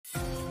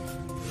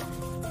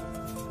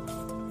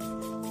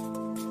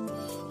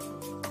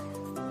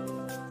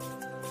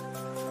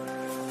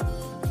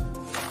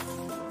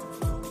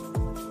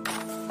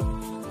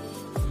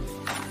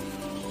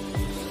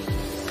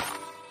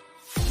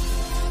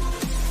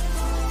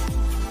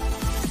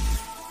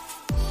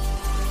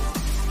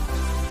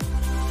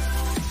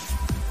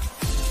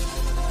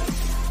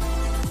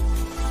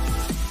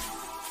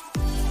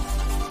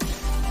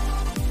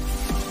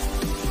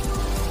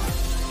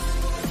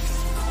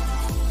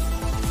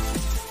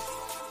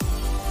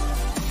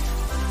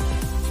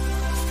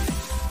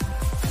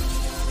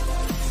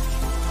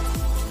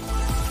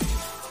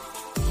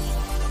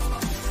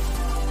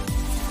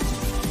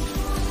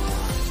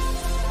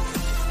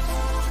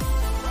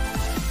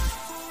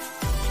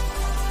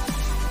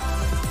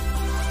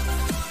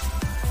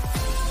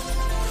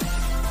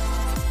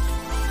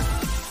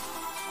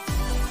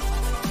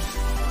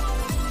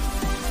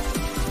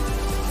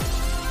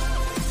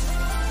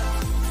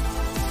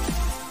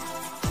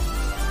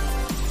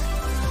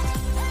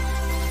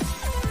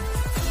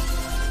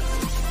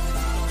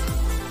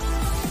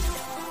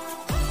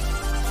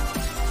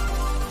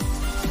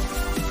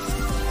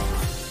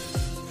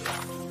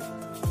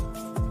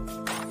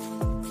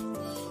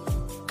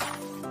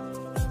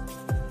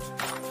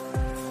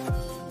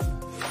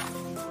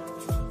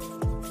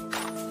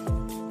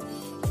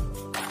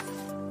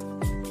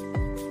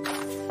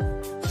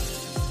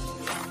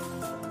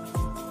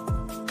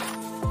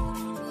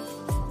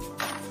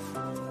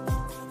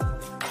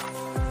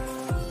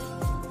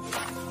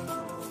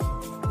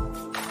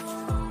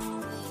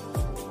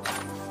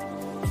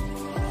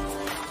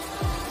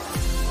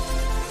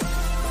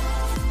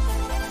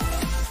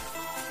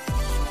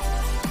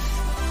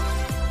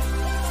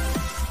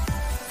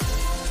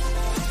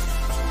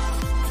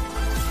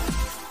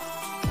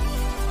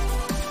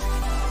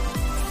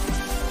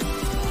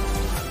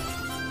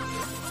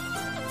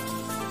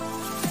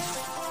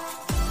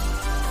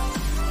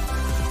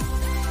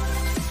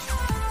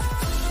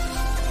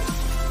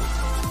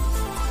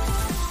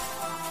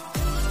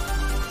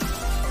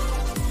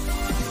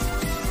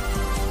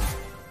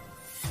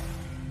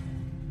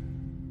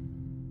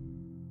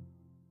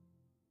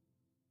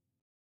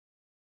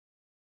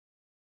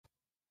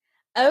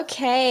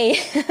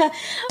Okay,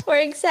 we're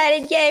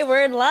excited. Yay,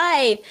 we're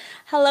live.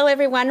 Hello,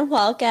 everyone.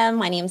 Welcome.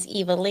 My name is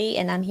Eva Lee,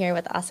 and I'm here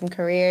with Awesome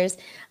Careers.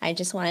 I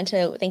just wanted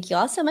to thank you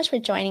all so much for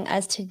joining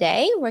us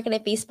today. We're going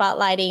to be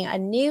spotlighting a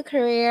new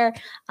career,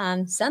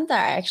 something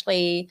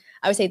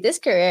I would say this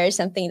career is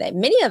something that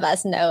many of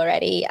us know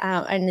already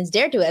and is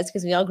dear to us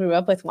because we all grew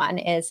up with one,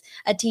 is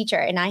a teacher.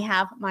 And I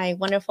have my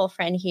wonderful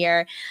friend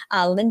here,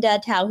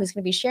 Linda Tao, who's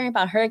going to be sharing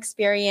about her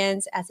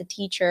experience as a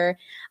teacher.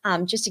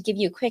 Just to give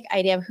you a quick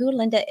idea of who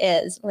Linda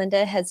is,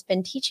 Linda has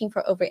been teaching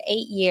for over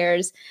 8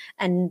 years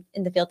and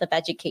in the field of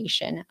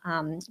education.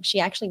 She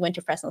actually went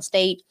to Fresno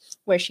State,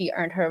 where she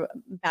earned her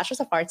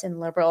Bachelor's of Arts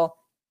in Liberal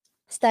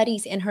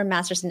Studies and her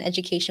master's in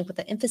education with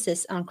an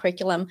emphasis on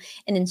curriculum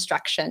and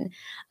instruction.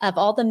 Of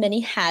all the many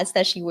hats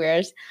that she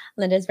wears,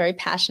 Linda is very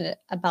passionate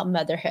about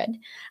motherhood.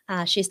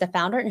 She's the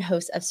founder and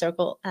host of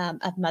Circle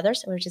of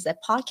Mothers, which is a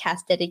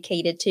podcast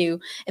dedicated to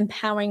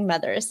empowering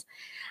mothers.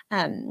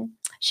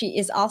 She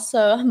is also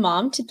a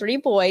mom to 3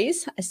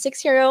 boys, a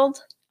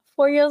 6-year-old,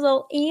 4 years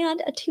old,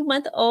 and a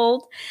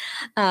 2-month-old.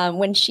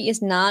 When she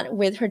is not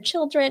with her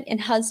children and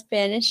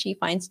husband, she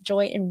finds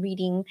joy in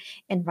reading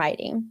and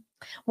writing.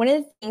 One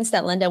of the things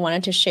that Linda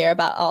wanted to share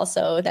about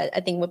also that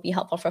I think would be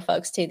helpful for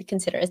folks to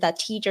consider is that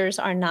teachers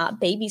are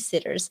not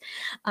babysitters.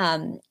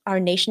 Our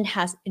nation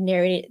has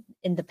narrated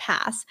in the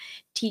past.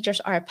 Teachers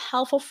are a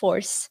powerful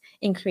force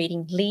in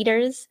creating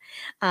leaders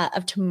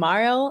of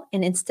tomorrow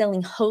and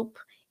instilling hope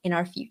in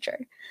our future.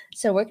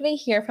 So we're going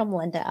to hear from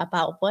Linda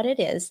about what it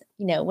is,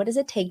 what does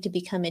it take to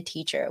become a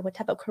teacher? What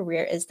type of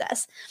career is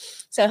this?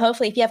 So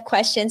hopefully if you have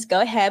questions,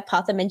 go ahead,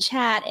 pop them in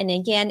chat. And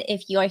again,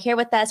 if you are here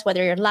with us,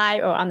 whether you're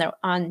live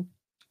or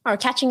or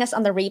catching us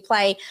on the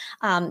replay,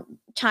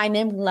 chime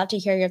in. We'd love to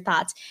hear your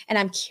thoughts. And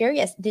I'm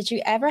curious, did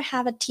you ever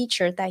have a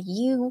teacher that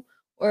you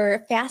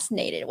were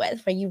fascinated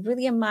with, where you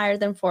really admire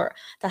them for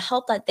the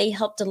help that they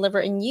help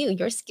deliver in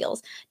your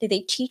skills? Did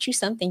they teach you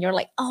something? You're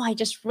like, oh, I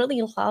just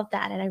really love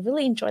that. And I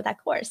really enjoyed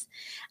that course.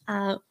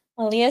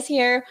 Leah's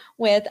here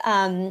with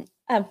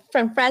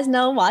from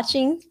Fresno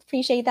watching.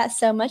 Appreciate that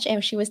so much.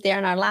 And she was there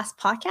in our last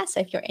podcast. So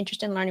if you're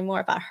interested in learning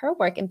more about her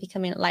work and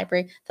becoming a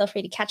library, feel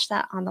free to catch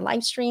that on the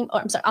live stream, or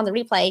I'm sorry, on the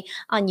replay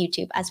on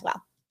YouTube as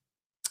well.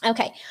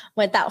 Okay,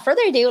 without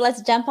further ado,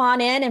 let's jump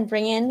on in and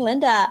bring in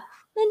Linda.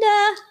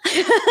 Linda,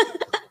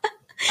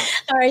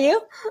 how are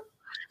you?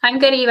 I'm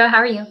good, Eva. How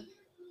are you?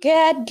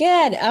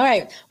 Good. All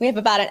right. We have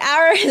about an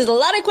hour. There's a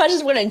lot of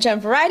questions. We're going to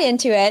jump right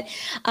into it.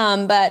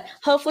 But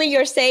hopefully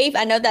you're safe.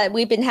 I know that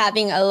we've been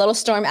having a little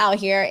storm out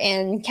here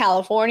in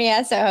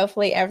California, so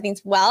hopefully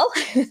everything's well.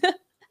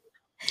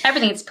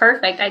 Everything's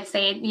perfect. I'd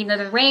say,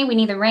 the rain, we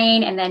need the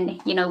rain. And then,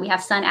 we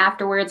have sun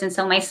afterwards. And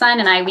so my son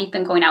and I, we've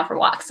been going out for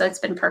walks. So it's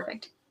been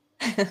perfect.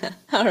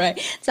 All right.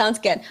 Sounds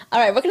good.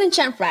 All right. We're going to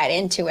jump right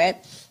into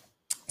it.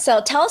 So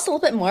tell us a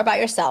little bit more about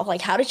yourself. Like,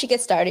 how did you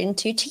get started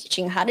into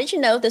teaching? How did you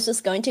know this was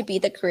going to be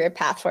the career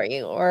path for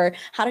you? Or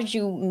how did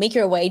you make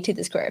your way to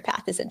this career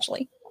path,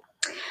 essentially?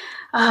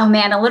 Oh,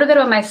 man, a little bit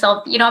about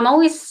myself. I'm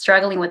always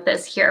struggling with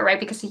this here, right?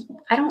 Because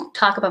I don't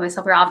talk about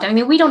myself very often. I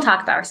mean, we don't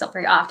talk about ourselves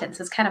very often,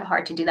 so it's kind of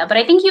hard to do that. But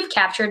I think you've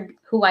captured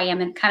who I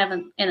am in kind of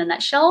in a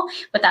nutshell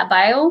with that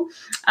bio.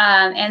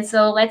 And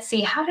so let's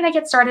see, how did I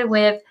get started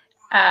with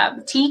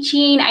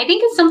teaching? I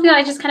think it's something that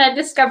I just kind of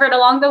discovered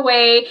along the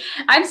way.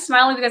 I'm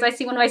smiling because I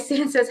see one of my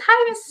students says,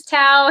 "Hi, Mrs.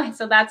 Tao." And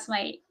so that's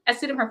a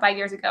student from 5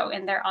 years ago,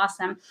 and they're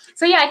awesome.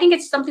 So yeah, I think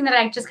it's something that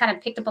I just kind of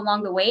picked up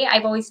along the way.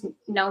 I've always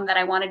known that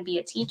I wanted to be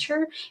a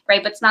teacher,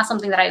 right? But it's not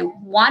something that I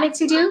wanted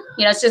to do.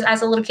 It's just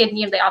as a little kid,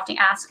 they often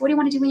ask, "What do you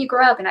want to do when you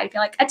grow up?" And I'd be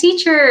like, "A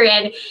teacher."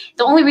 And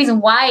the only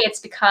reason why, it's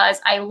because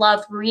I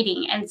love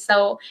reading. And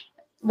so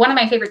one of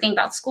my favorite things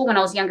about school when I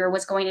was younger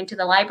was going into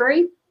the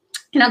library.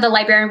 The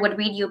librarian would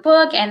read you a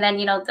book, and then,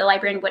 the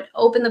librarian would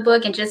open the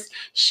book and just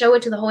show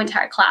it to the whole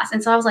entire class.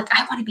 And so I was like,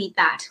 I want to be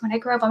that. When I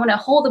grow up, I want to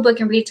hold the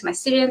book and read it to my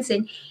students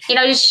and,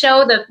 just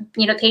show the,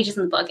 pages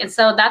in the book. And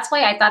so that's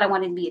why I thought I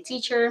wanted to be a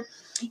teacher.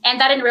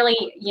 And that didn't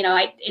really,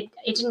 it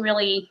didn't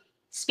really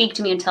speak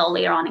to me until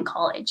later on in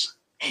college.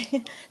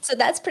 So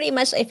that's pretty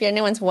much, if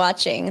anyone's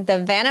watching,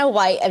 the Vanna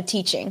White of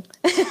teaching.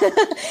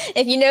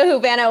 If you know who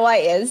Vanna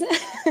White is,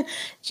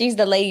 she's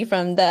the lady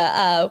from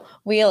the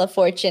Wheel of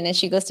Fortune, and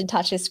she goes to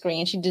touch the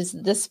screen. She does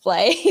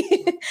display.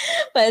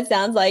 But it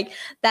sounds like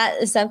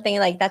that is something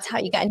like that's how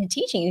you got into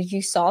teaching. If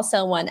you saw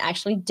someone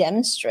actually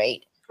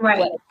demonstrate what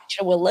a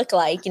teacher will look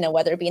like,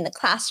 whether it be in the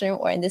classroom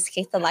or in this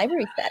case, the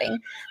library setting.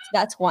 So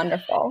that's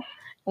wonderful.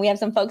 We have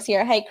some folks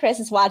here. Hey, Chris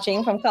is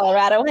watching from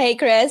Colorado. Hey,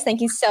 Chris, thank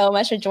you so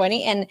much for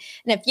joining. And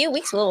in a few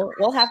weeks,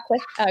 we'll have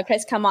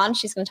Chris come on.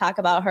 She's going to talk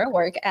about her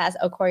work as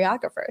a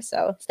choreographer.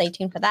 So stay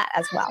tuned for that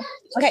as well.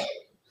 Okay.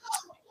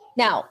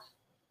 Now,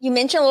 you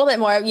mentioned a little bit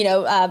more, I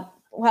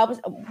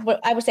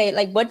would say,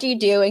 like, what do you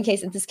do in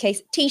this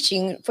case,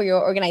 teaching for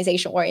your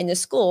organization or in the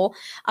school?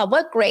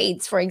 What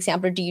grades, for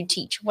example, do you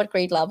teach? What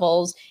grade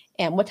levels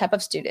and what type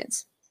of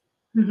students?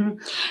 Mm-hmm.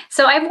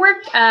 So I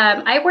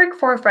work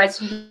for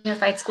Fresno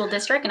Unified School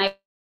District, and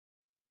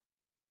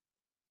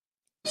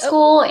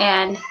school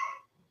and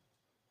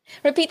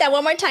repeat that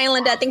one more time,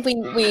 Linda. I think we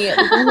didn't hear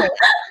that.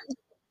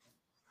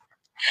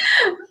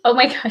 Oh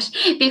my gosh.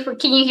 Before,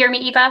 can you hear me,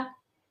 Eva?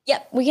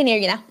 Yep, we can hear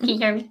you now. Can you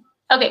hear me?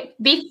 Okay.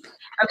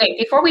 Okay.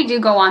 Before we do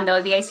go on,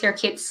 though, the I hear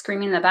kids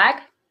screaming in the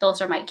back. Those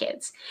are my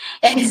kids.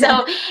 And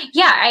so,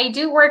 yeah, I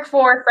do work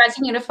for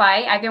Fresno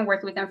Unify. I've been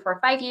working with them for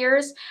 5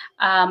 years.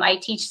 I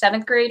teach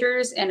seventh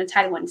graders in a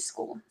Title I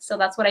school. So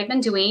that's what I've been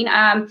doing.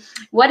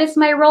 What is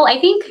my role? I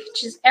think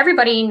just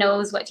everybody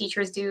knows what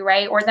teachers do,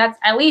 right? Or that's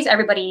at least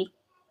everybody,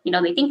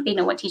 they think they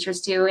know what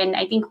teachers do. And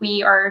I think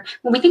when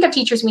we think of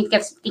teachers, we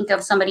think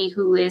of somebody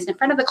who is in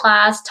front of the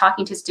class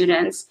talking to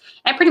students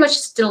and pretty much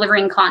just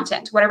delivering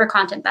content, whatever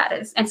content that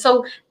is. And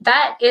so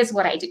that is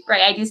what I do,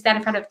 right? I do stand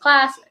in front of a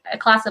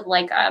class of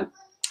like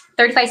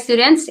 35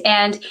 students,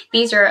 and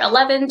these are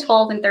 11,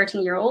 12, and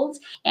 13-year-olds,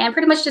 and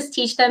pretty much just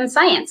teach them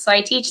science. So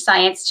I teach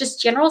science,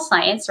 just general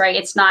science, right?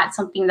 It's not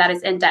something that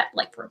is in depth,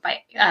 like for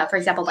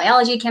example,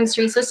 biology,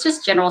 chemistry. So it's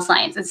just general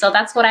science. And so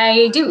that's what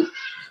I do.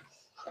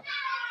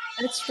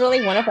 It's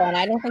really wonderful. And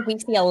I don't think we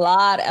see a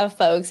lot of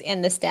folks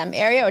in the STEM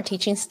area or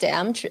teaching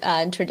STEM.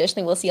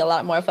 Traditionally, we'll see a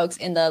lot more folks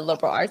in the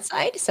liberal arts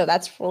side. So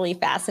that's really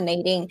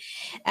fascinating.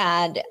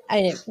 And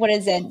what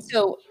is it?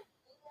 So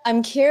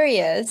I'm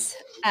curious,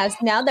 as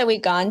now that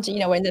we've gone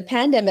to, we're in the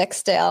pandemic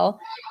still,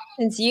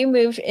 since you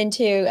moved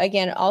into,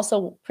 again,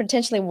 also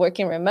potentially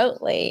working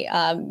remotely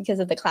because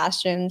of the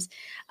classrooms,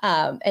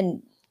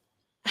 and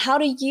how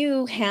do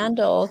you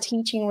handle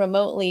teaching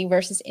remotely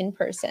versus in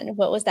person?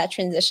 What was that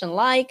transition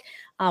like?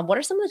 What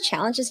are some of the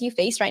challenges you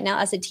face right now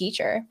as a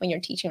teacher when you're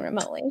teaching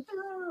remotely?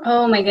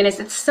 Oh my goodness,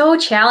 it's so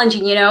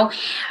challenging.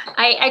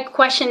 I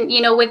question,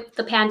 with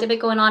the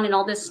pandemic going on and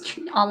all this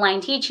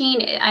online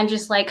teaching, I'm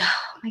just like,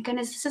 oh my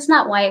goodness, this is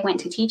not why I went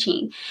to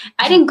teaching.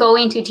 I didn't go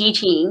into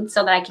teaching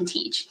so that I can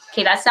teach.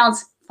 Okay, that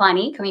sounds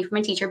funny coming from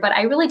a teacher, but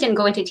I really didn't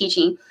go into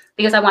teaching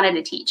because I wanted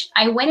to teach.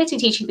 I went into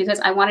teaching because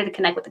I wanted to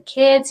connect with the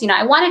kids.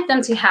 I wanted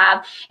them to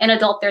have an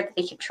adult there that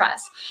they could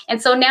trust.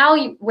 And so now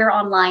we're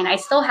online. I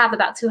still have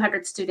about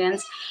 200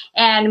 students,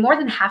 and more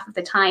than half of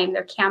the time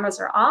their cameras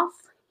are off.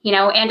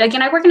 And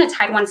again, I work in a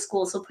Title I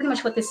school. So pretty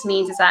much what this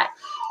means is that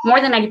more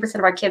than 90%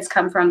 of our kids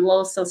come from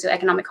low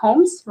socioeconomic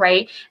homes,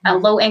 right?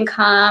 Low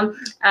income,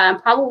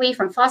 probably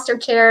from foster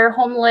care,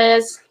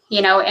 homeless,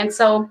 and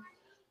so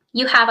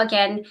you have,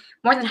 again,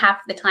 more than half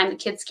of the time the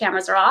kids'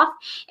 cameras are off.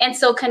 And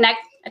so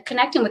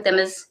connecting with them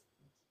is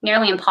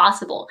nearly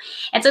impossible.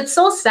 And so it's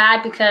so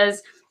sad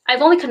because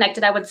I've only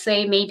connected, I would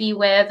say, maybe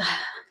with,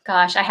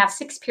 gosh, I have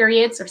 6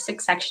 periods or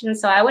 6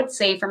 sections. So I would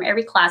say from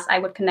every class, I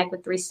would connect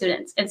with 3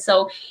 students. And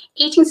so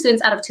 18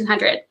 students out of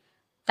 200,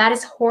 that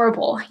is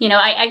horrible.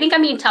 I think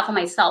I'm being tough on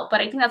myself,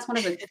 but I think that's one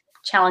of the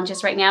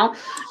challenges right now,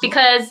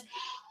 because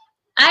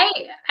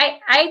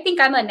I think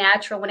I'm a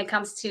natural when it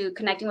comes to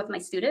connecting with my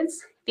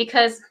students,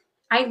 because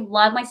I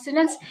love my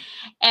students,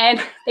 and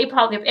they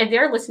probably, if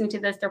they're listening to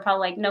this, they're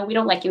probably like, no, we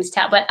don't like you, Ms.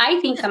 Tao. But I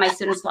think that my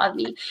students love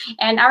me,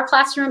 and our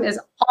classroom is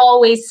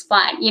always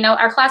fun.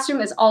 Our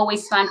classroom is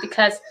always fun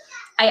because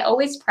I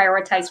always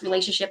prioritize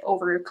relationship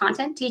over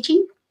content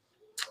teaching.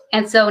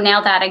 And so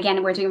now that,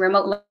 again, we're doing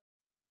remote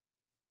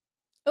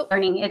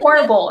learning, it's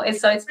horrible.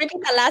 So it's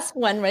repeat that last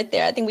one right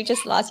there. I think we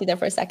just lost you there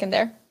for a second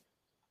there.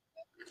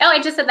 Oh, I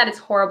just said that it's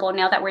horrible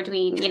now that we're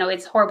doing,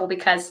 it's horrible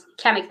because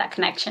can't make that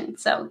connection.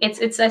 So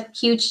it's a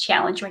huge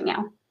challenge right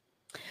now.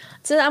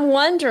 So I'm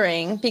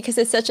wondering, because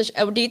it's such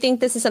a, do you think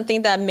this is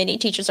something that many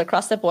teachers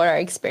across the board are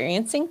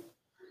experiencing?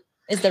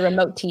 Is the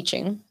remote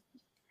teaching?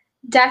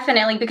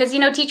 Definitely, because,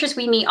 teachers,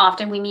 we meet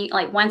often. We meet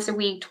like once a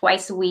week,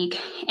 twice a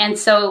week. And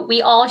so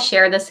we all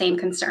share the same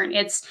concern.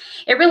 It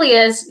really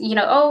is,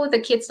 oh, the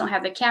kids don't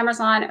have the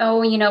cameras on. Oh,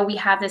 we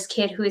have this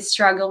kid who is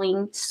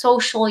struggling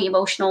socially,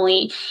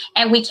 emotionally,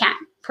 and we can't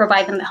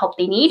provide them the help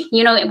they need.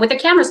 With the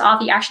cameras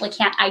off, you actually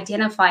can't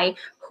identify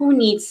who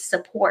needs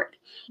support,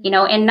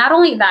 and not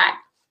only that,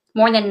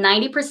 more than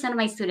 90% of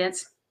my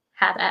students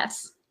have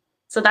Fs.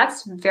 So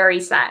that's very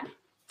sad,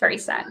 very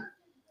sad.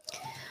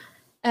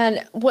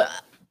 And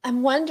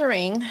I'm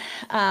wondering,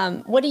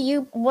 what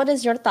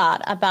is your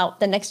thought about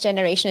the next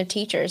generation of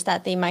teachers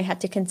that they might have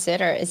to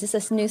consider? Is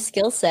this a new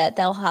skill set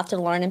they'll have to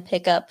learn and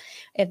pick up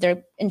if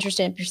they're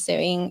interested in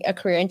pursuing a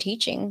career in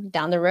teaching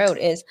down the road,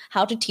 is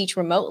how to teach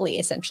remotely,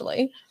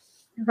 essentially?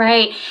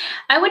 Right.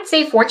 I would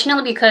say,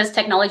 fortunately, because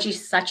technology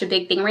is such a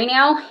big thing right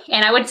now,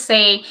 and I would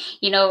say,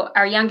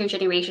 our younger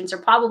generations are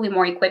probably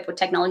more equipped with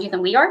technology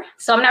than we are.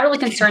 So I'm not really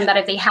concerned that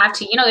if they have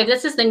to, if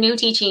this is the new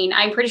teaching,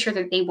 I'm pretty sure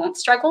that they won't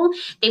struggle.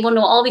 They will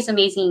know all these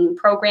amazing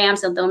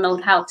programs, and they'll know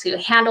how to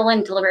handle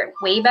and deliver it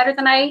way better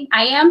than I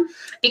am.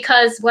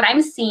 Because what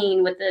I'm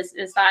seeing with this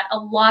is that a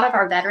lot of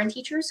our veteran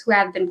teachers who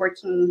have been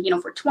working,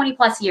 for 20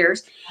 plus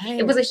years, right,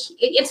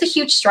 it's a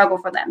huge struggle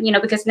for them,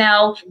 because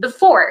now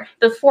before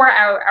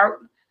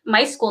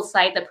my school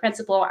site, the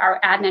principal, our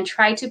admin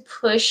tried to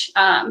push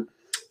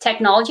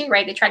technology,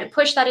 right? They tried to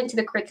push that into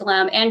the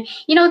curriculum, and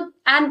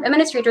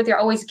administrators, they're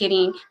always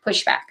getting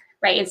pushback,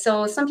 right? And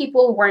so some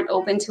people weren't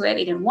open to it.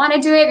 They didn't want to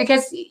do it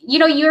because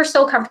you're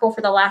so comfortable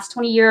for the last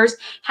 20 years.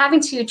 Having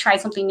to try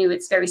something new,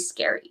 it's very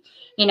scary,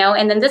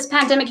 And then this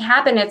pandemic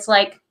happened. It's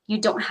like you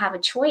don't have a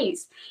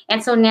choice,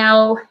 and so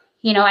now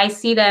I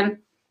see them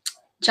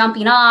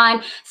jumping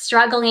on,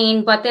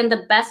 struggling. But then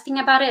the best thing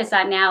about it is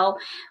that now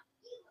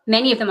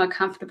many of them are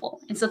comfortable.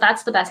 And so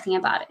that's the best thing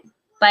about it.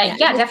 But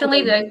yeah,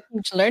 definitely the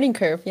huge learning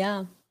curve.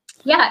 Yeah.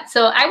 Yeah.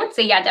 So I would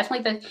say, yeah,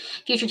 definitely the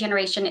future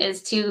generation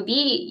is to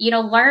be,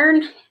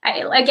 learn.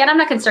 Again, I'm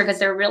not concerned because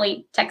they're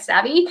really tech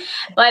savvy.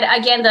 But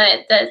again,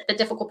 the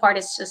difficult part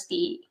is just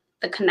the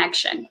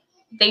connection.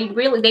 They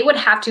would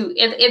have to,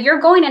 if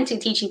you're going into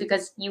teaching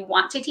because you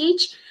want to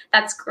teach,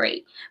 that's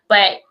great.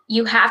 But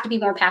you have to be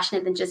more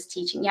passionate than just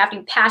teaching. You have to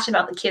be passionate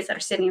about the kids that are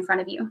sitting in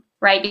front of you,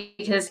 right?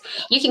 Because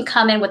you can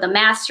come in with a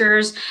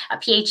master's, a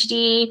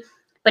PhD,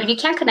 but if you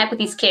can't connect with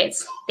these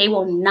kids, they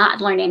will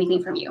not learn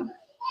anything from you.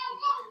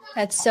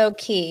 That's so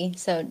key.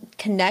 So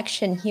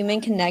connection, human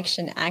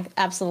connection,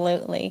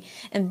 absolutely.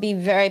 And be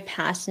very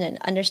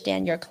passionate,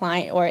 understand your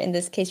client, or in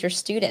this case, your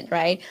student,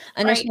 right?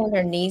 Understand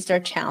their needs, their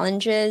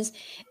challenges,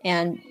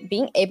 and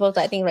being able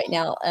to, I think right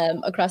now,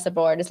 across the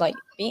board is like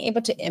being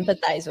able to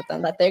empathize with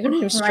them, that they're going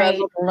to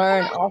struggle to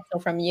learn also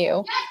from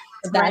you.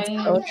 That's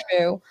so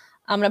true.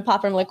 I'm going to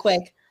pop in really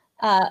quick.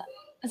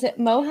 Is it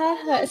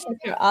Moha?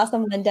 You're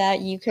awesome, Linda.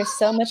 You care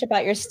so much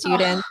about your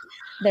students.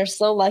 They're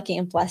so lucky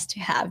and blessed to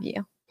have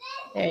you.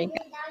 There you go.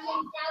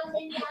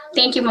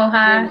 Thank you,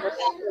 Moha.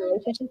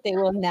 Relationship, they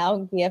will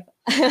now give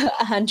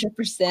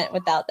 100%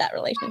 without that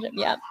relationship.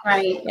 Yep.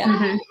 Right. Yeah.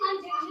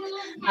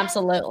 Mm-hmm.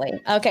 Absolutely.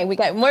 Okay, we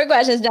got more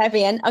questions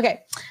diving in.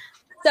 Okay,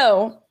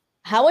 so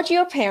how would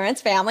your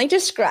parents, family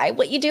describe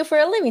what you do for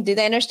a living? Do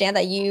they understand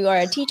that you are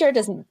a teacher?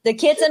 Does the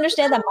kids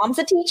understand that mom's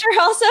a teacher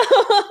also?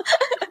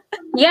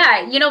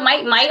 Yeah,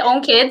 my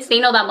own kids, they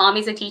know that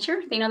mommy's a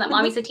teacher. They know that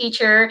mommy's a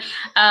teacher.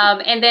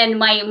 And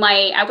then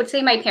I would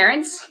say my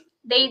parents,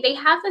 they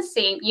have the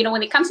same,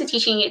 when it comes to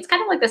teaching, it's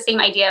kind of like the same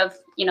idea of,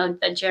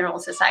 the general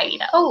society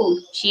that, oh,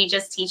 she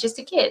just teaches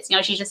to kids.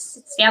 She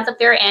just stands up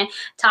there and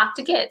talk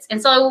to kids. And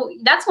so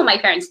that's what my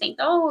parents think.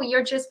 Oh,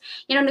 you're just,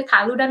 also,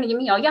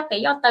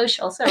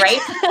 right?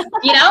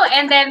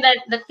 And then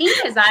the thing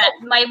is that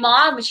my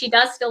mom, she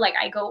does feel like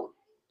I go,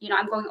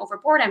 I'm going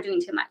overboard. I'm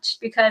doing too much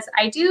because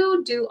I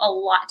do a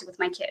lot with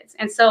my kids.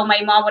 And so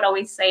my mom would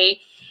always say,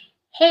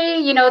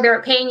 hey,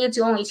 they're paying you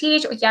to only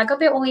teach, because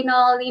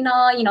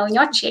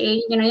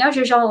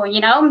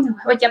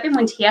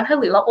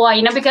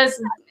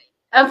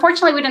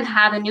unfortunately we didn't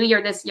have a New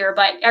Year this year,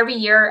 but every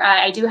year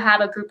I do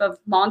have a group of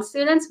Hmong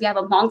students. We have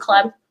a Hmong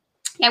club.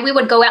 And we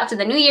would go out to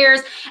the New Year's.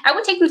 I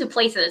would take them to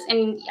places,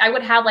 and I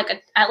would have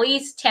at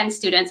least 10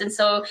 students. And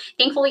so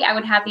thankfully, I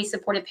would have these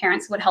supportive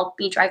parents who would help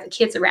me drive the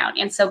kids around.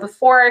 And so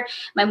before,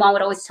 my mom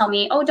would always tell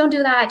me, oh, don't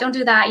do that. Don't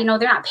do that. They're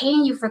not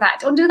paying you for that.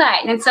 Don't do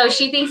that. And so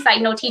she thinks that,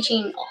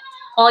 teaching,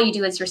 all you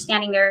do is you're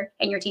standing there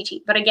and you're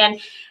teaching. But again,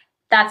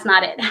 that's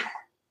not it.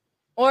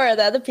 Or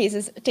the other piece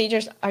is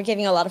teachers are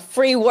giving a lot of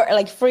free work,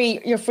 like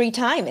your free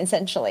time,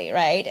 essentially,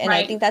 right? And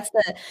I think that's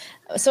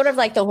the sort of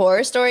like the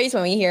horror stories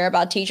when we hear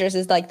about teachers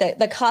is like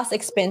the cost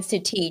expense to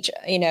teach.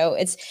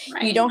 It's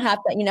you don't have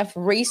enough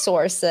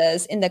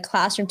resources in the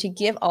classroom to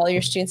give all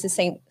your students the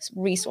same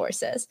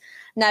resources.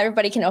 Not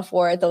everybody can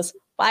afford those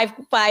five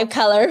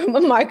color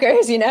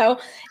markers,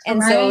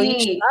 and so you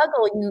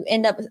struggle. You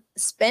end up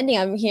spending.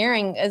 I'm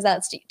hearing is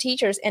that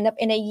teachers end up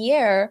in a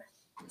year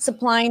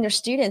supplying their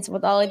students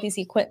with all of these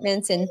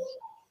equipments and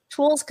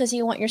tools because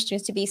you want your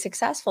students to be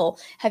successful.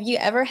 Have you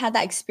ever had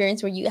that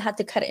experience where you had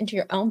to cut it into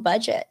your own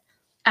budget?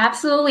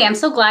 Absolutely. I'm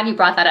so glad you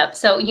brought that up.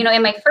 So,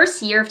 in my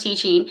first year of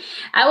teaching,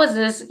 I was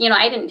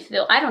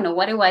I don't know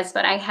what it was,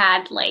 but I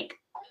had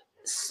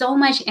so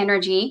much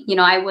energy.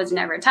 I was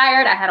never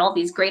tired. I had all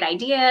these great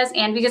ideas.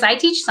 And because I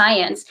teach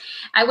science,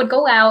 I would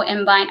go out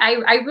and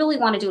I really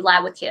want to do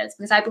lab with kids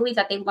because I believe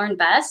that they learn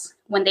best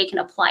when they can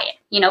apply it,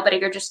 but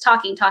if you're just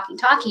talking,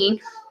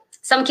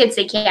 some kids,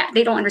 they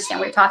don't understand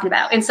what you're talking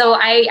about. And so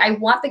I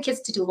want the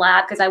kids to do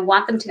lab because I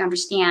want them to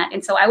understand.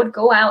 And so I would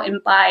go out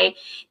and buy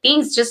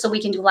things just so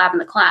we can do lab in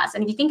the class.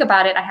 And if you think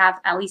about it, I have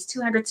at least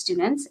 200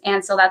 students.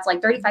 And so that's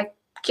like 35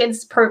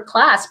 kids per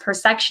class, per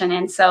section.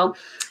 And so,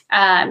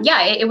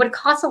 it would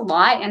cost a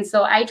lot. And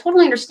so I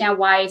totally understand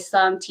why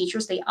some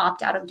teachers, they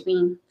opt out of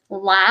doing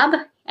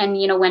lab. And,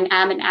 when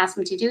Ammon asked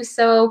them to do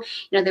so,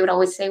 they would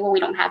always say, well, we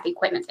don't have the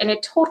equipment. And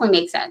it totally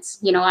makes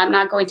sense. I'm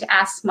not going to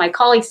ask my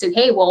colleagues to,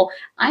 hey, well,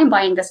 I'm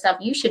buying this stuff.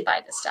 You should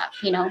buy this stuff,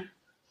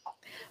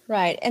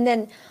 Right. And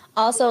then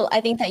also,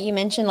 I think that you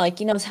mentioned,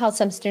 how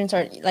some students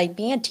are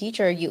being a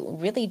teacher, you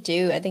really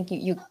do. I think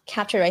you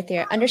capture right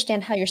there,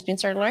 understand how your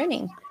students are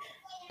learning.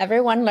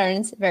 Everyone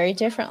learns very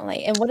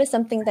differently. And what is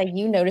something that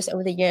you notice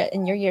over the year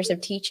in your years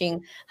of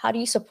teaching? How do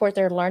you support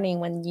their learning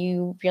when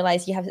you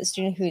realize you have a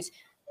student who's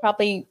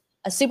probably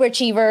a super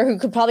achiever who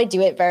could probably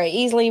do it very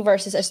easily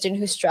versus a student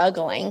who's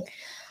struggling?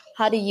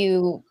 How do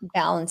you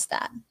balance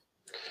that?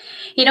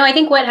 I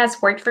think what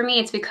has worked for me,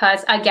 it's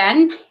because,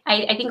 again,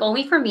 I think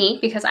only for me,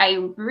 because I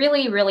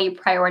really, really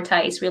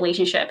prioritize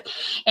relationship.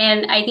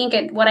 And I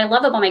think what I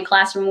love about my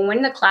classroom, when we're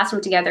in the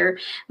classroom together,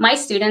 my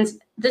students,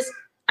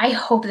 I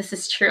hope this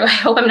is true. I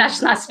hope I'm not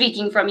just not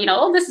speaking from,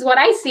 oh, this is what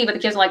I see, but the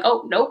kids are like,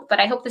 oh, nope, but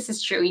I hope this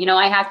is true.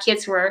 I have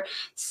kids who are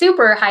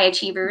super high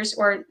achievers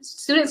or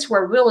students who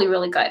are really,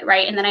 really good,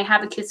 right? And then I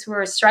have the kids who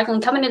are struggling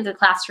coming into the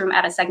classroom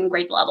at a second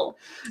grade level.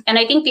 And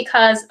I think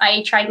because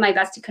I tried my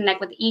best to connect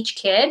with each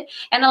kid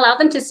and allow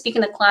them to speak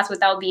in the class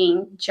without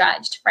being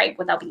judged, right?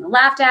 Without being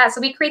laughed at.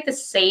 So we create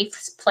this safe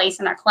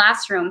place in our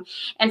classroom.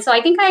 And so I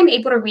think I'm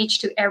able to reach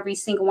to every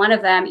single one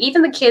of them,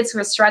 even the kids who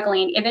are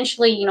struggling.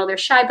 Eventually, they're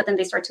shy, but then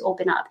they start to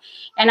open up.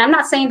 And I'm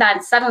not saying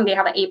that suddenly they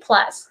have an A+,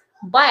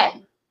 but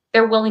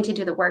they're willing to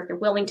do the work. They're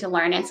willing to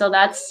learn. And so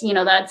that's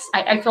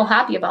I feel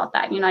happy about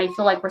that. I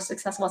feel like we're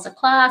successful as a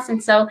class.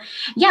 And so,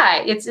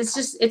 yeah,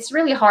 it's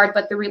really hard.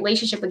 But the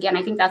relationship, again,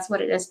 I think that's what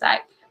it is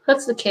that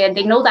hooks the kid.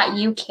 They know that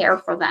you care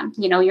for them.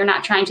 You're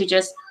not trying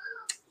to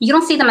you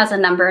don't see them as a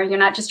number. You're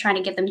not just trying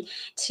to get them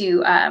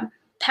to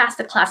pass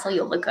the class so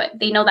you'll look good.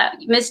 They know that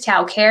Miss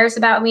Tao cares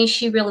about me.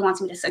 She really wants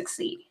me to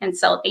succeed. And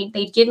so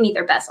they give me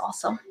their best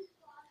also.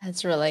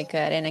 That's really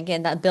good. And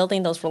again, that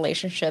building those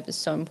relationships is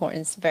so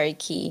important. It's very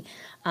key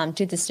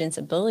to the student's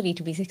ability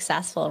to be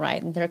successful,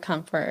 right? And their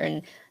comfort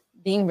and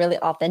being really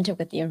authentic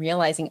with you and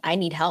realizing I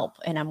need help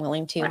and I'm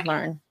willing to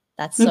learn.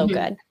 That's so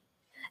good.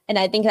 And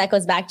I think that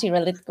goes back to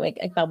really quick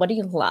about what do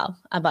you love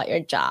about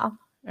your job,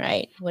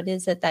 right? What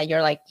is it that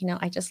you're like,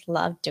 I just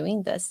love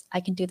doing this.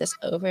 I can do this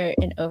over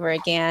and over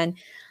again.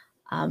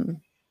 When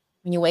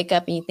you wake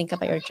up and you think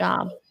about your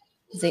job,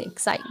 does it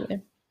excite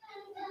you?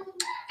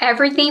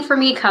 Everything for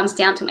me comes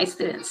down to my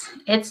students.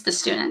 It's the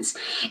students.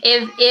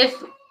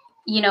 If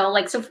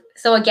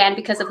so again,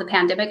 because of the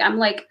pandemic, I'm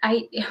like,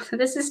 if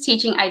this is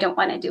teaching, I don't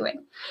want to do it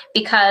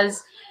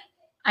because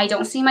I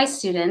don't see my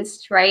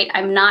students, right?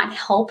 I'm not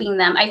helping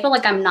them. I feel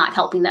like I'm not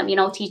helping them.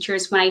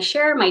 Teachers, when I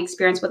share my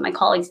experience with my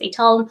colleagues, they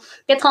tell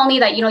me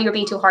that, you're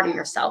being too hard on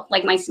yourself.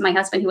 Like my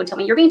husband, he would tell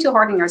me, you're being too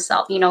hard on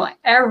yourself.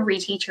 Every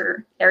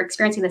teacher, they're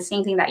experiencing the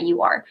same thing that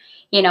you are,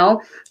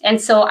 And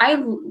so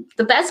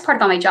the best part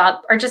about my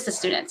job are just the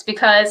students,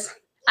 because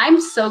I'm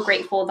so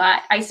grateful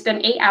that I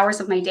spend 8 hours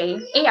of my day,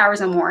 8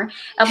 hours or more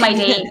of my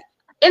day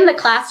in the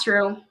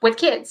classroom with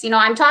kids.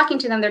 I'm talking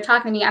to them, they're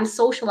talking to me, I'm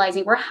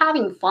socializing, we're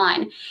having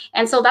fun.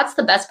 And so that's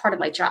the best part of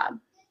my job.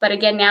 But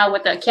again, now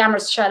with the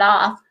cameras shut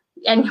off,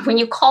 and when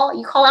you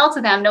call out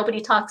to them, nobody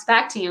talks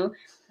back to you.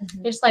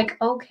 It's like,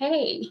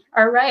 okay,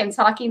 all right, I'm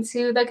talking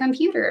to the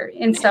computer.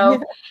 And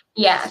so,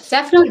 yeah,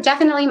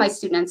 definitely my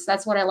students.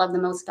 That's what I love the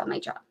most about my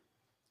job.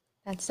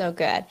 That's so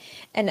good.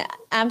 And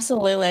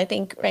absolutely, I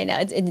think right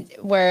now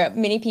where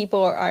many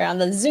people are on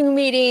the Zoom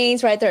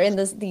meetings, right? They're in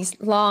these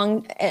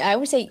long, I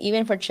would say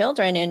even for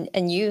children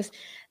and youth,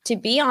 to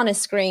be on a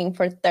screen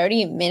for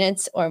 30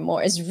 minutes or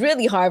more is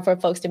really hard for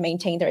folks to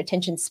maintain their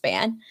attention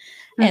span.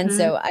 And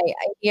so I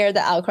hear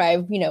the outcry,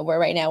 where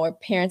right now where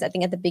parents, I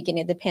think at the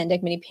beginning of the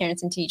pandemic, many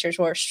parents and teachers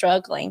were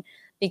struggling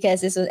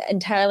because this was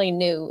entirely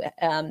new.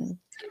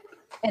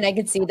 And I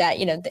could see that,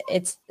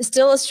 it's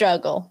still a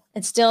struggle.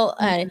 It's still,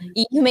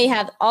 you may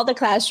have all the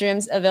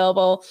classrooms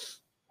available.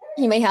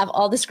 You may have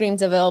all the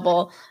screens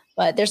available,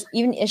 but there's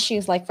even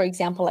issues like, for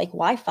example, like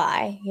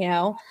Wi-Fi,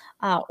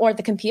 or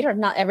the computer.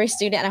 Not every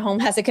student at home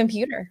has a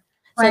computer.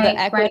 So the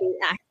equity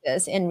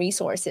access and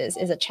resources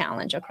is a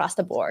challenge across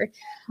the board.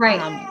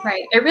 Right.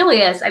 It really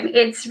is. I mean,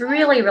 it's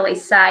really, really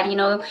sad.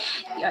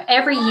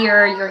 Every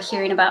year you're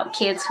hearing about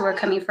kids who are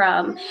coming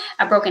from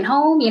a broken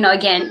home.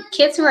 Again,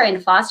 kids who are in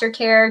foster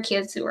care,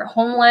 kids who are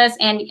homeless.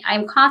 And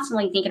I'm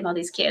constantly thinking about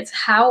these kids.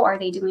 How are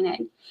they doing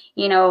it?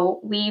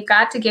 We've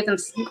got to give them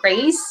some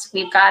grace.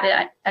 We've got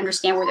to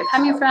understand where they're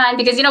coming from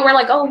because, we're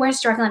like, oh, we're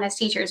struggling as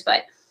teachers.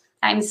 But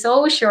I'm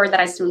so sure that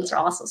our students are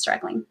also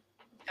struggling.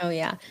 Oh,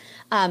 yeah.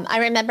 I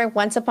remember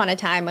once upon a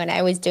time when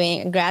I was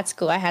doing grad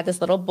school, I had this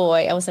little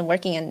boy. I was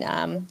working in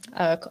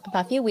about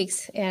a few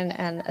weeks in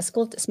a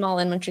small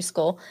elementary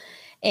school.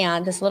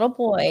 And this little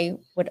boy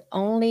would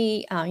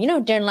only,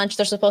 during lunch,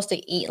 they're supposed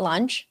to eat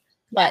lunch.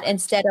 But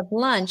instead of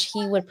lunch,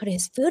 he would put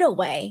his food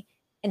away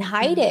and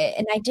hide it.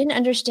 And I didn't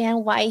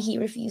understand why he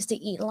refused to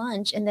eat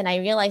lunch. And then I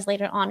realized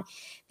later on,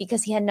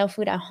 because he had no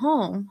food at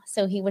home.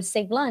 So he would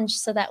save lunch.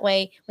 So that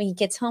way, when he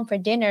gets home for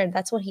dinner,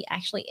 that's what he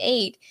actually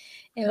ate.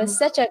 It was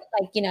such a,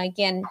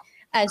 again,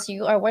 as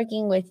you are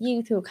working with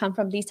youth who come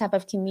from these type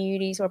of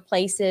communities or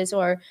places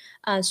or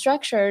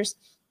structures,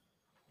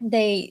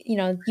 they,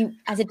 you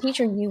as a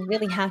teacher, you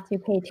really have to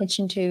pay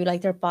attention to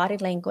their body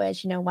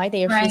language, why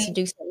they refuse to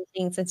do certain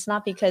things. It's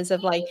not because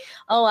of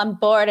oh, I'm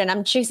bored and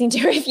I'm choosing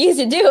to refuse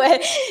to do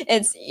it.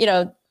 It's,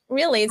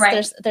 really,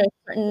 there's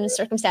certain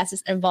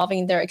circumstances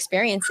involving their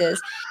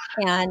experiences.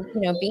 And,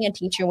 being a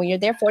teacher, when you're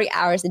there 40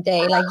 hours a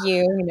day, like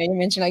you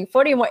mentioned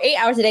 40 more, 8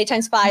 hours a day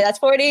times 5, that's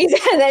 40.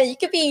 And then you're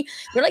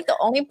the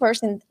only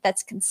person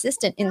that's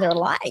consistent in their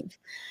life.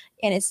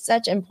 And it's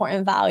such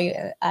important value.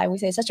 I would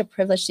say it's such a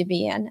privilege to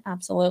be in.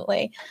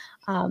 Absolutely.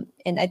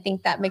 And I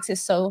think that makes it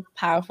so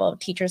powerful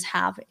teachers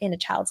have in a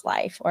child's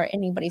life or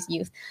anybody's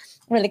youth.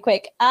 Really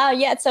quick.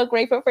 It's so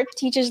grateful for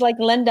teachers like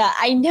Linda.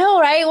 I know,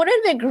 right?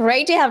 Wouldn't it have been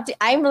great to have,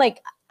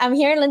 I'm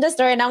hearing Linda's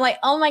story and I'm like,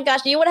 oh my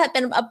gosh, you would have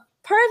been a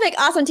perfect,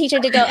 awesome teacher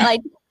to go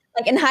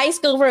like in high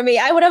school for me.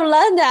 I would have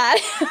learned that.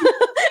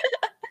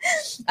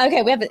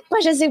 Okay, we have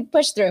questions to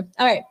push through.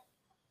 All right.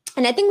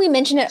 And I think we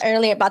mentioned it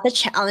earlier about the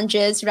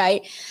challenges,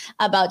 right?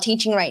 About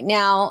teaching right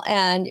now.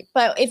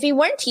 But if you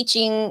weren't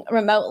teaching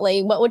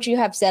remotely, what would you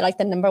have said like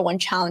the number one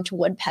challenge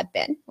would have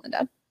been,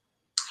 Linda?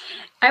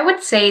 I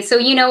would say, so,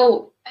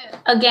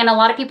 again, a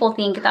lot of people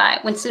think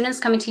that when students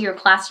come into your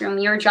classroom,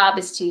 your job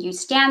is to you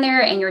stand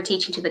there and you're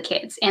teaching to the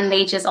kids and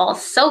they just all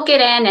soak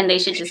it in and they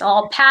should just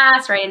all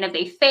pass, right? And if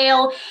they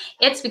fail,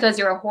 it's because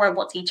you're a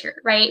horrible teacher,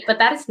 right? But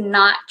that is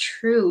not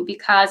true,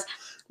 because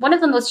one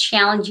of the most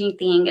challenging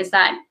thing is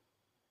that,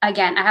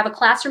 again, I have a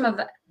classroom of,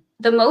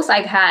 the most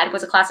I've had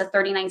was a class of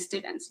 39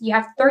 students. You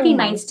have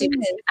 39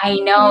 students. Goodness. I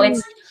know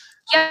it's,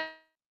 yeah.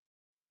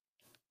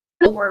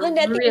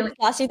 Linda, I think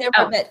I lost you there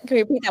for a bit. Can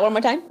you repeat that one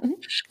more time? Mm-hmm.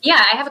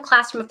 Yeah, I have a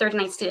classroom of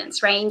 39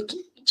 students, right? And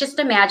just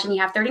imagine you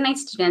have 39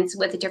 students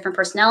with different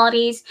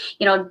personalities,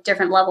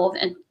 different level,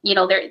 and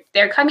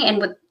they're coming in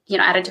with,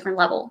 at a different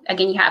level.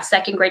 Again, you have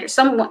second graders,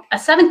 a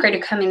seventh grader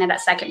coming in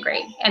at second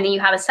grade, and then you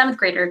have a seventh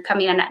grader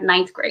coming in at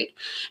ninth grade,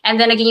 and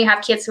then again you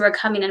have kids who are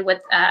coming in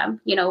with,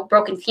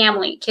 broken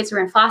family, kids who are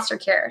in foster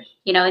care,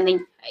 and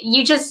then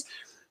you just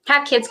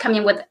have kids coming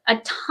in with a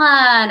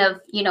ton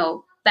of,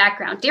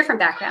 different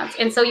backgrounds.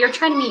 And so you're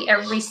trying to meet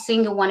every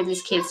single one of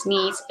these kids'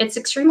 needs. It's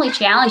extremely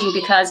challenging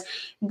because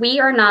we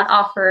are not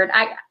offered,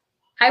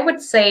 I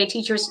would say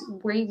teachers,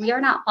 we are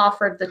not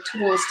offered the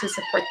tools to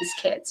support these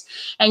kids.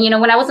 And,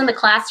 when I was in the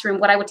classroom,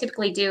 what I would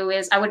typically do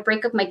is I would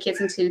break up my kids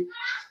into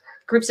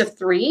groups of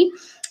 3.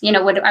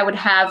 I would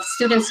have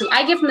students who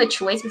I give them the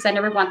choice, because I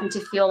never want them to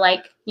feel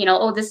like,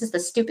 oh, this is the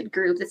stupid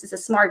group, this is a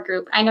smart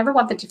group. I never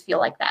want them to feel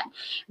like that,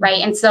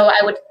 right? And so I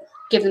would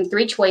give them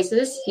 3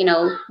 choices.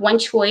 One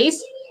choice,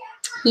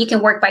 you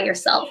can work by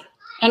yourself.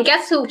 And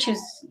guess who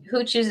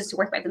chooses to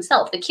work by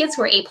themselves? The kids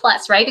who are A+,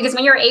 right? Because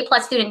when you're an A+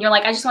 student, you're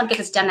like, I just want to get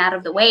this done out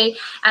of the way.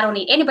 I don't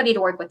need anybody to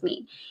work with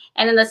me.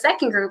 And then the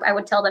second group, I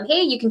would tell them,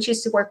 hey, you can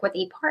choose to work with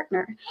a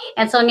partner.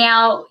 And so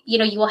now,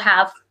 you will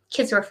have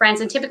kids who are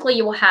friends, and typically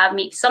you will have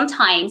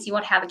sometimes you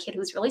won't have a kid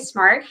who's really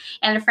smart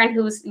and a friend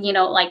who's,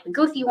 like the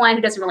goofy one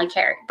who doesn't really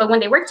care. But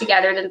when they work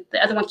together, then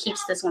the other one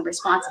keeps this one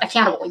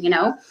accountable,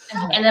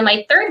 Mm-hmm. And then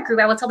my third group,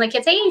 I will tell my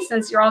kids, hey,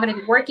 since you're all going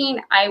to be working,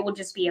 I will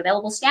just be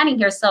available standing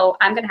here. So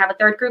I'm going to have a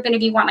third group. And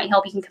if you want my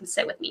help, you can come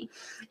sit with me.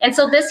 And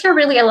so this here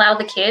really allowed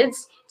the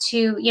kids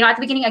to, at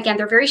the beginning, again,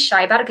 they're very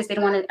shy about it because they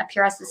don't want to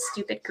appear as this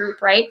stupid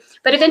group, right?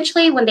 But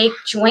eventually when they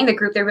join the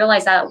group, they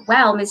realize that,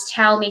 wow, Ms.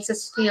 Tao makes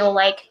us feel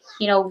like,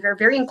 we're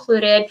very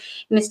included.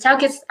 Ms. Tao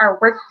gets our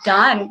work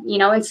done,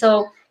 and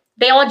so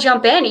they all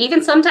jump in.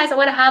 Even sometimes I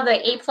want to have the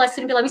A+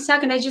 student be like, Ms.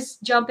 Tao, can I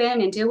just jump in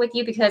and do with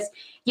you? Because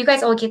you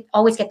guys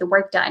always get the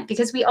work done,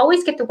 because we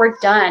always get the work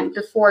done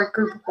before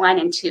group 1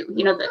 and 2,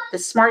 the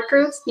smart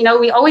groups, we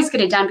always get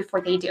it done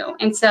before they do.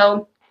 And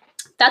so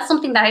that's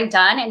something that I've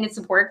done, and it's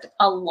worked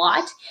a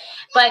lot,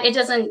 but it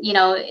doesn't,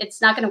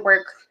 it's not going to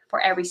work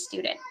for every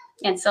student.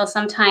 And so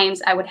sometimes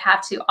I would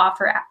have to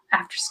offer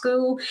after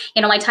school,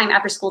 my time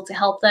after school to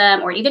help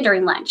them, or even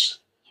during lunch.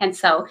 And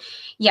so,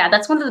 yeah,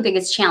 that's one of the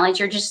biggest challenges.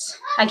 You're just,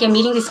 again,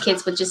 meeting these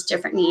kids with just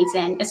different needs.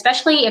 And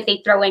especially if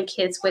they throw in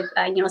kids with,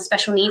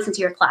 special needs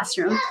into your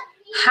classroom,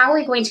 how are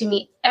you going to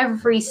meet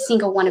every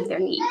single one of their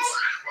needs,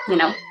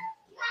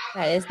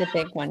 That is the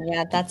big one.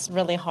 Yeah, that's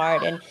really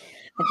hard. And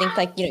I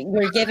think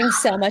you're giving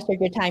so much of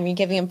your time. You're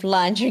giving up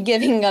lunch. You're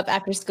giving up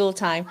after school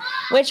time,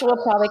 which we'll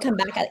probably come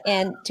back at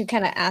end to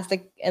kind of ask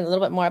a little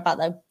bit more about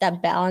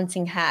that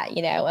balancing hat,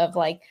 of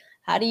like,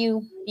 how do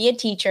you be a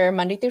teacher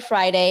Monday through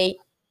Friday,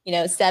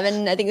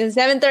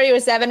 7:30 or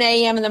 7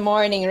 a.m. in the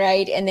morning,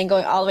 right? And then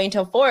going all the way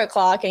until 4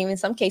 o'clock, and even in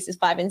some cases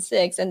 5 and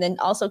 6, and then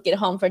also get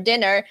home for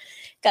dinner,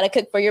 got to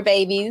cook for your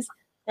babies,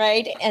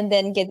 right? And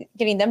then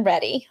getting them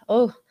ready.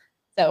 Oh,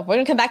 so we're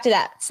going to come back to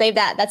that. Save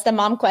that. That's the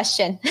mom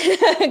question.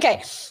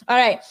 Okay. All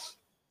right.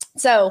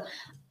 So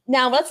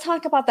now let's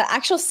talk about the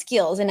actual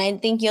skills. And I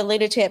think you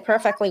alluded to it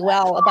perfectly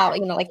well about,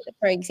 like,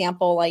 for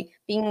example, like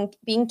being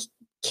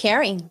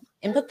caring,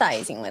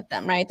 empathizing with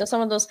them, right? Some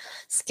of those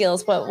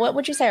skills. But what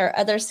would you say are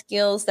other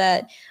skills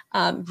that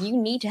you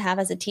need to have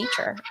as a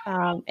teacher?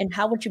 And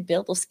how would you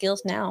build those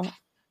skills now?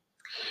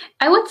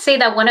 I would say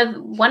that one of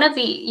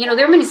the,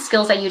 there are many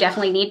skills that you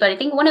definitely need, but I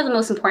think one of the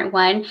most important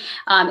one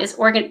is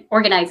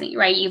organizing,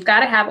 right? You've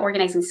got to have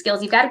organizing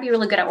skills. You've got to be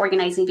really good at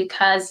organizing,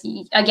 because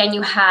again,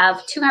 you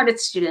have 200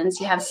 students,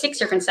 you have 6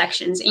 different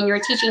sections, and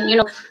you're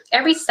teaching,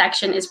 every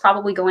section is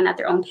probably going at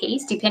their own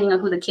pace, depending on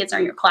who the kids are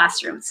in your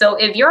classroom. So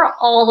if you're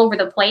all over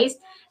the place,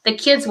 the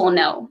kids will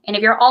know. And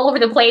if you're all over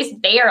the place,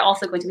 they are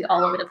also going to be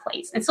all over the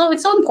place. And so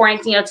it's so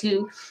important,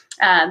 to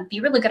be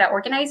really good at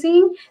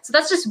organizing. So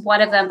that's just one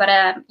of them.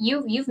 But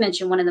you've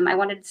mentioned one of them. I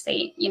wanted to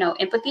say,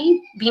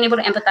 empathy, being able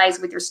to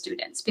empathize with your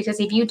students, because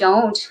if you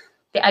don't,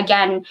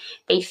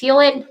 they feel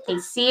it, they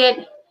see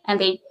it, and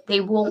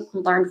they will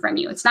learn from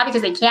you. It's not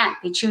because they can't,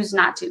 they choose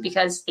not to,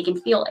 because they can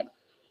feel it,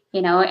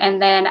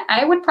 And then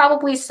I would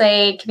probably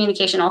say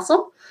communication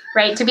also,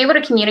 right? To be able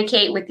to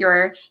communicate with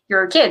your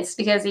kids,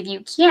 because if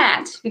you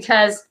can't,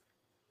 because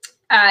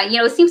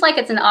it seems like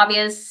it's an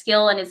obvious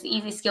skill and it's an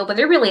easy skill, but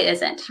there really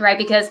isn't, right?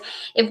 Because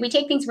if we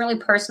take things really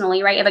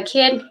personally, right? If a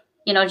kid,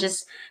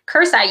 just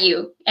curse at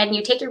you and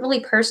you take it really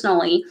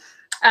personally,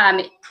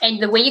 and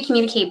the way you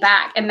communicate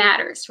back, it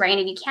matters, right? And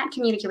if you can't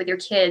communicate with your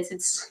kids,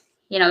 it's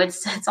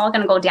all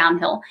going to go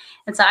downhill.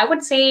 And so I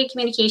would say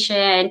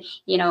communication,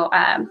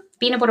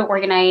 being able to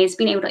organize,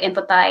 being able to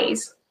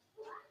empathize.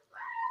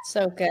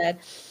 So good.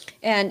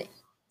 And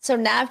so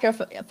now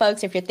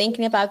if you're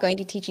thinking about going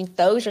to teaching,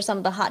 those are some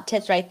of the hot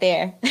tips right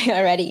there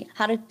already,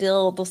 how to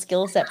build the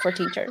skill set for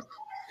teachers.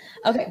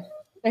 Okay,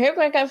 so here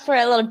we're going for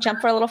a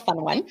little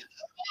fun one.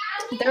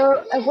 There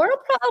are world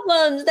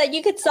problems that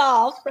you could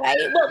solve, right?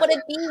 What would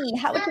it be?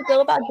 How would you go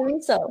about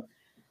doing so?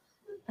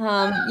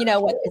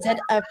 What is it?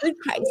 A food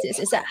crisis?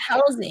 Is that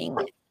housing?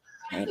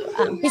 Right?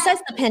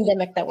 Besides the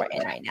pandemic that we're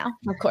in right now,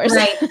 of course.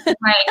 Right.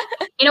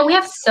 We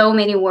have so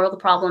many world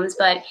problems,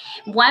 but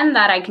one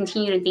that I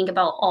continue to think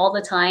about all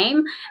the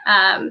time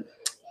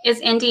is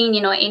ending,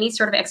 any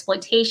sort of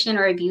exploitation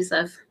or abuse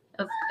of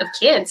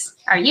kids,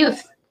 our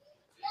youth.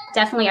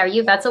 Definitely our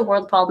youth. That's a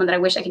world problem that I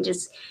wish I could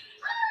just,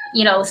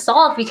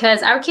 solve,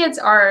 because our kids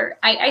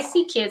I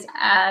see kids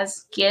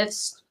as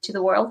gifts to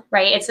the world,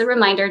 right? It's a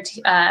reminder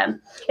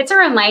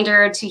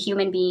to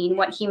human being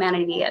what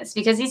humanity is,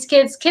 because these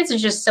kids are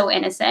just so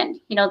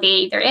innocent.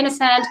 They're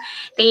innocent.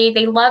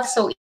 They love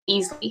so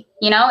easily,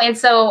 and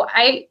so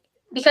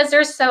because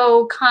they're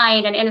so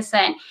kind and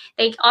innocent,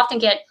 they often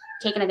get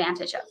taken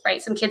advantage of,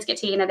 right? Some kids get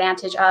taken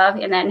advantage of,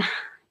 and then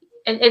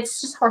it's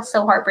just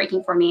so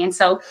heartbreaking for me. And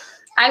so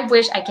I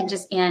wish I could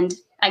just end,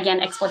 again,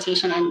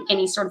 exploitation and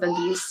any sort of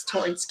abuse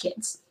towards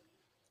kids.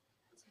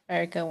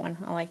 Very good one.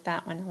 I like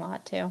that one a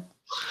lot too.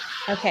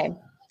 Okay,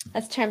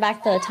 let's turn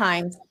back to the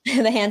times,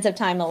 the hands of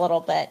time a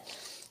little bit.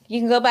 You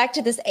can go back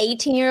to this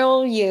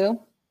 18-year-old you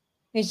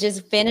who's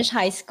just finished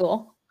high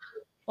school.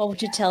 What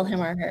would you tell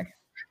him or her?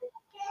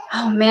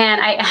 Oh man,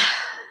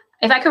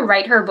 if I could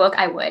write her a book,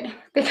 I would,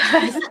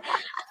 because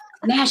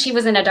man, she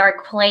was in a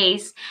dark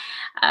place.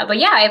 But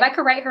yeah, if I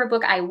could write her a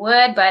book, I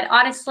would. But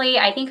honestly,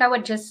 I think I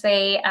would just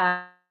say,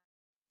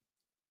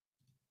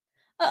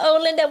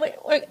 Linda,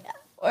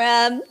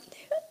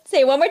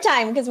 say it one more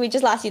time, because we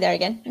just lost you there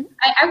again.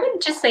 I would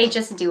just say,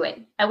 just do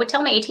it. I would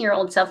tell my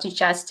 18-year-old self to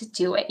just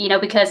do it,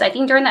 because I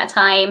think during that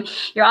time,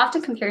 you're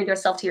often comparing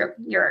yourself to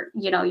your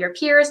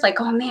peers, like,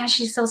 oh man,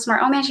 she's so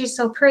smart. Oh man, she's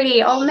so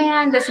pretty. Oh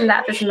man, this and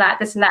that, this and that,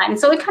 this and that. And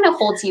so it kind of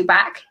holds you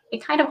back.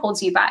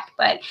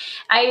 But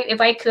if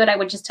I could, I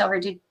would just tell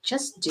her to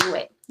just do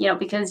it,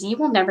 because you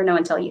will never know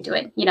until you do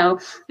it.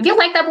 If you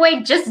like that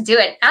boy, just do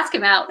it. Ask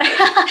him out.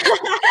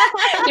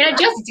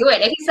 Just do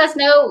it. If he says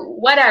no,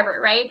 whatever,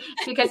 right?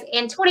 Because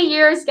in 20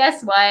 years,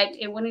 guess what?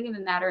 It wouldn't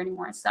even matter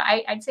anymore. So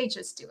I'd say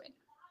just do it.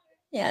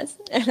 Yes,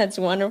 that's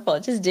wonderful.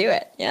 Just do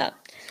it. Yeah.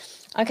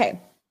 Okay.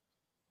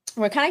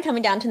 We're kind of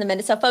coming down to the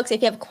minute. So folks,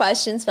 if you have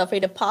questions, feel free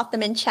to pop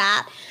them in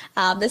chat.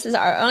 This is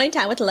our only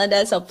time with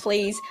Linda. So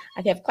please,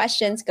 if you have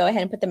questions, go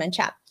ahead and put them in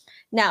chat.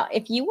 Now,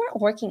 if you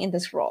weren't working in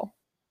this role,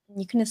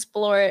 you can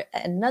explore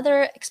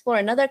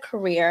another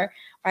career,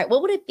 right?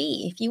 What would it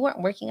be if you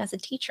weren't working as a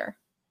teacher?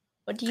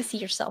 What do you see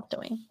yourself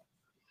doing?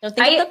 Don't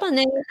think of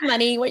the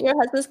money, what your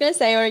husband's going to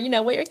say,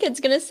 or what your kid's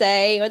going to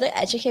say, or the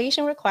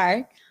education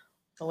required.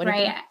 What would it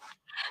be?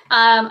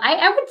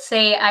 I would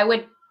say I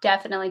would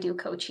definitely do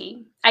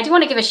coaching. I do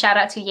want to give a shout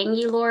out to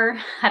Yangi Lore.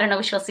 I don't know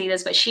if she'll see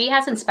this, but she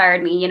has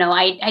inspired me.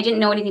 I didn't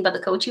know anything about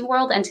the coaching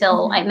world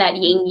until I met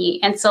Yangi.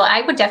 And so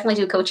I would definitely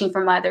do coaching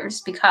for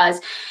mothers, because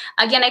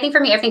again, I think for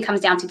me, everything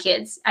comes down to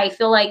kids. I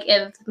feel like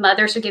if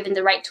mothers are given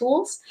the right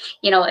tools,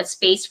 a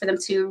space for them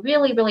to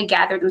really, really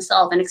gather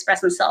themselves and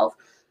express themselves,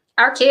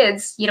 our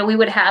kids, we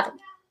would have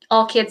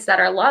all kids that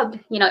are loved.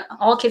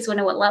 All kids would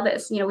know what love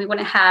is. We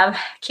wouldn't have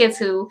kids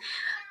who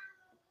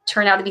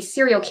turn out to be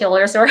serial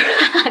killers, or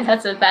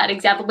that's a bad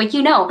example, but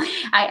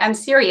I'm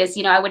serious.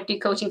 I would do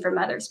coaching for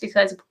mothers,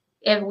 because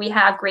if we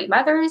have great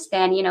mothers,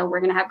 then we're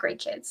going to have great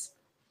kids.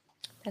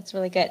 That's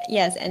really good.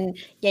 Yes, and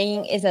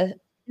Yang is a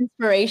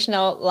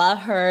inspirational. Love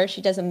her.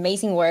 She does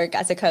amazing work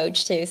as a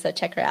coach too, so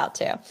check her out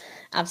too.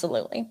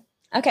 Absolutely.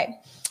 Okay.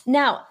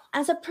 Now,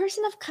 as a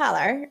person of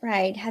color,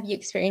 right, have you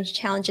experienced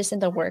challenges in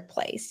the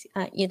workplace,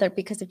 either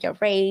because of your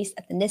race,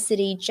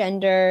 ethnicity,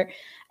 gender,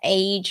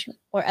 age,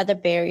 or other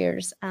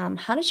barriers?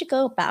 How did you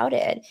go about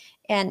it?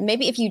 And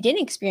maybe if you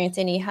didn't experience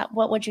any,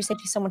 what would you say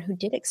to someone who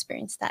did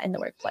experience that in the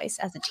workplace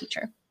as a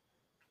teacher?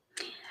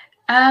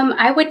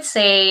 I would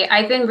say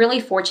I've been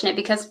really fortunate,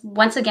 because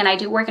once again, I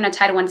do work in a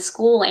Title I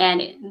school,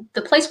 and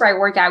the place where I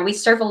work at, we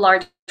serve a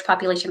large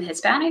population of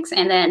Hispanics,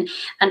 and then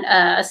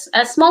a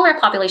smaller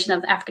population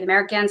of African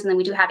Americans, and then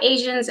we do have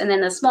Asians, and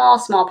then a small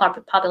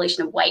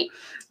population of white,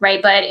 right?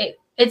 But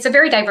it's a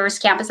very diverse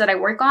campus that I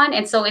work on.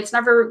 And so it's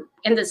never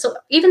so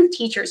even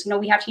teachers,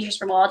 we have teachers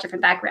from all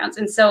different backgrounds.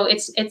 And so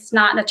it's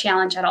not a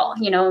challenge at all.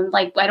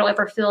 Like I don't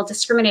ever feel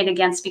discriminated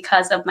against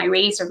because of my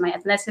race or my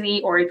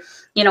ethnicity or,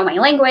 my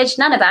language,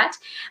 none of that.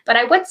 But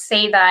I would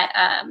say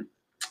that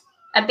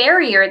a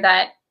barrier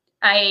that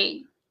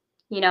I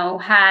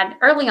had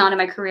early on in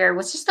my career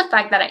was just the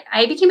fact that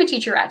I became a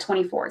teacher at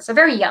 24, so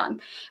very young,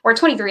 or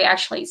 23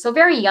 actually, so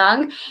very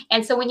young.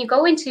 And so when you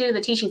go into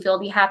the teaching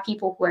field, you have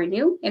people who are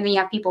new, and then you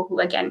have people who,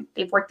 again,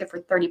 they've worked there for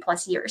 30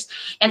 plus years.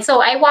 And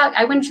so I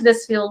went into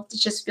this field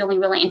just feeling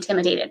really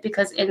intimidated,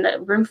 because in the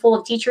room full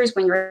of teachers,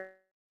 when you're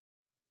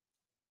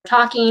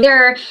talking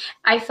there,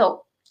 I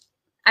felt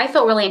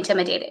really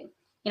intimidated,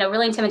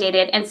 really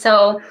intimidated. And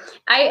so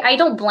I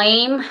don't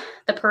blame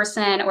the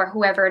person or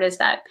whoever it is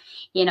that,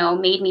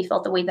 made me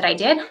feel the way that I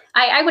did.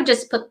 I would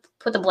just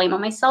put the blame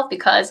on myself,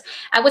 because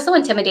I was so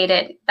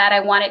intimidated that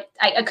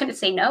I couldn't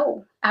say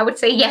no. I would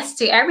say yes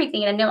to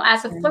everything. And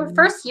as a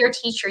first year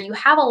teacher, you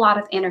have a lot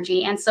of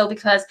energy. And so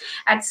because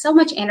I had so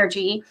much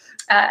energy,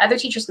 other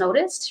teachers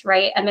noticed,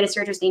 right?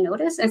 Administrators, they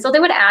noticed. And so they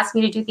would ask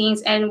me to do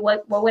things. And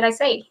what would I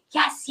say?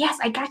 Yes,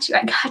 I got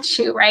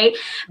you, right?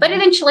 But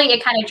eventually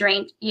it kind of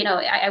drained,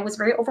 I was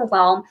very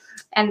overwhelmed.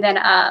 And then,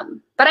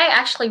 but I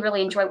actually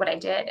really enjoyed what I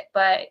did.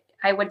 But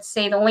I would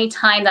say the only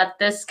time that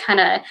this kind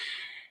of,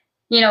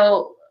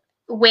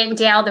 went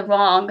down the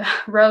wrong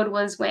road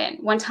was when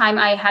one time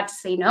I had to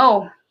say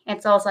no.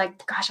 And so I was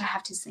like, gosh, I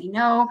have to say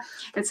no.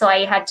 And so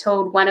I had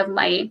told one of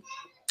my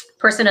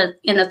person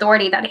in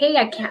authority that, hey,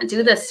 I can't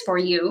do this for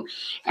you.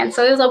 And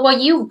so it was like, well,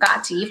 you've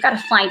got to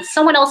find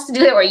someone else to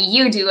do it, or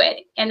you do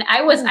it. And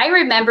I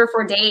remember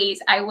for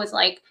days, I was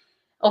like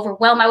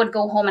overwhelmed. I would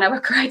go home and I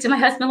would cry to my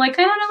husband, like,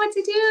 I don't know what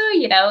to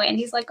do, And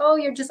he's like, oh,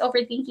 you're just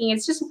overthinking.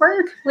 It's just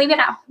work. Leave it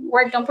at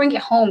work. Don't bring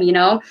it home,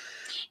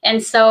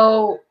 And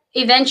so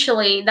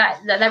eventually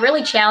that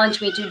really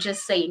challenged me to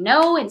just say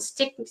no and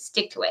stick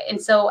to it. And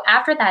so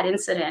after that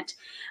incident,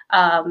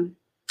 I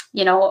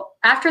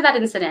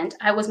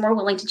was more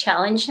willing to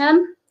challenge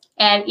him,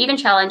 and even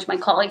challenge my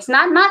colleagues,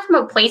 not from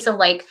a place of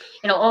like,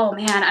 oh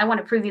man, I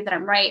want to prove you that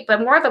I'm right, but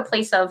more of a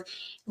place of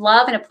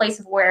love, and a place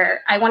of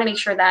where I want to make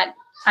sure that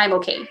I'm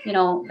okay,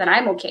 that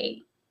I'm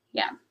okay.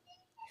 Yeah.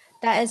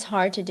 That is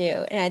hard to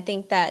do. And I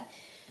think that,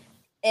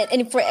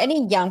 and for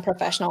any young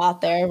professional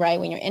out there, right,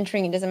 when you're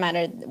entering, it doesn't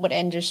matter what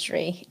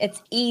industry,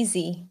 it's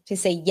easy to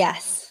say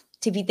yes,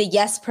 to be the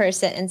yes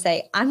person and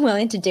say, I'm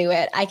willing to do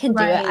it. I can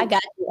do it. I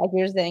got you, like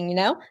you're saying,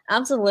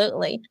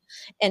 absolutely.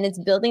 And it's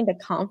building the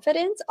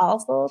confidence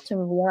also to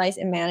realize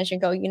and manage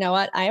and go, you know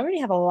what, I already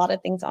have a lot of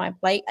things on my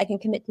plate. I can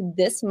commit to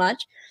this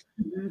much.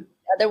 Mm-hmm.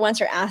 Other ones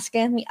are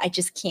asking me, I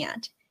just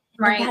can't.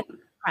 Right. And that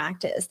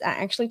practice, that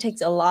actually takes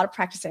a lot of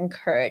practice and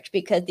courage,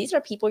 because these are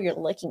people you're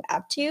looking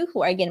up to,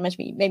 who are, again,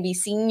 maybe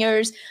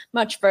seniors,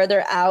 much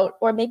further out,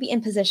 or maybe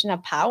in position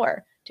of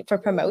power for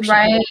promotion.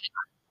 Right.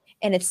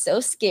 And it's so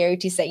scary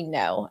to say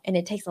no, and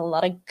it takes a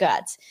lot of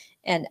guts.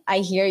 And I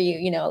hear you,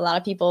 a lot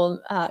of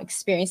people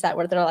experience that,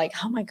 where they're like,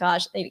 oh my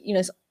gosh,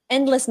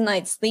 endless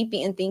nights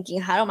sleeping and thinking,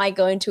 how am I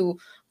going to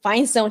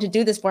find someone to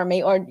do this for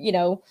me, or,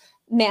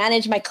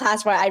 manage my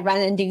class where I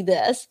run and do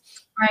this.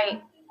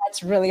 Right.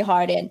 That's really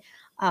hard. And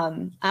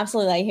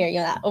absolutely, I hear you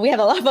on that. We have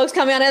a lot of folks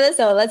coming on to this,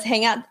 so let's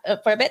hang out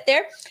for a bit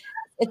there.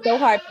 It's so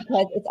hard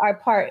because it's our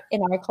part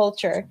in our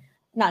culture,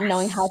 not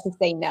knowing how to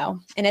say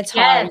no. And it's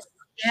hard.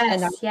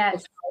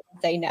 Yes.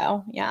 Say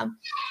no. Yeah.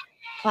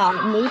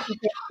 New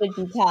people should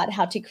be taught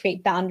how to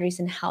create boundaries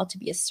and how to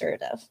be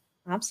assertive.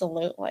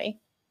 Absolutely.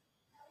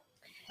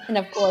 And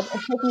of course,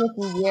 it's taking a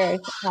few years,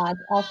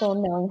 also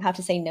knowing how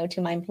to say no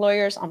to my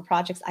employers on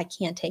projects I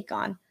can't take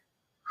on.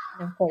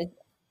 And of course,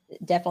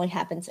 it definitely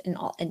happens in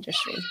all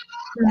industries.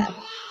 Yeah.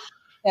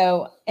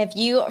 So if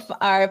you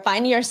are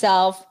finding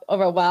yourself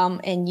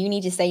overwhelmed and you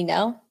need to say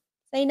no,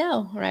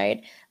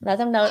 right? Let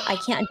them know, I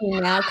can't do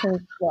now. Can we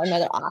explore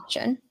another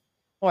option?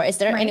 Or is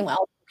there anyone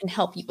else who can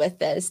help you with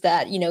this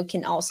that,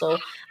 can also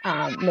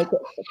make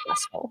it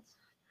successful?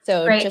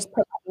 So just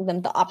providing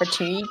them the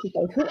opportunity to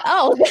go, who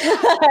else?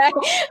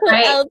 Who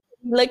else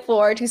look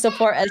forward to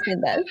support us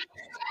in this?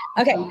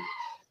 Okay.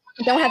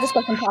 I don't have this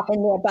question pop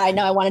in there, but I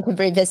know I wanted to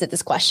revisit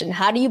this question.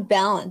 How do you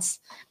balance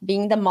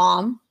being the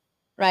mom,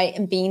 right,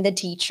 and being the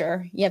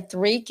teacher? You have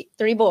three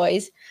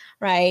boys,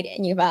 right,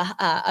 and you have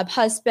a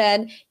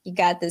husband. You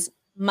got this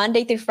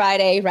Monday through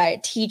Friday,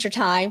 right, teacher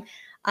time.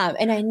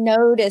 And I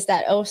noticed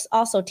that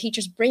also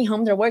teachers bring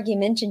home their work.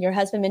 Your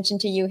husband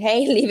mentioned to you,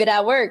 hey, leave it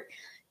at work.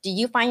 Do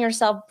you find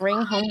yourself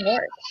bring home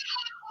work?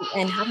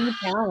 And how do you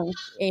balance,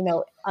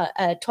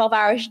 a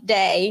 12-hour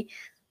day,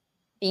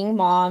 being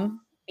mom,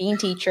 being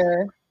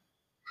teacher?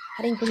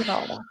 How do you think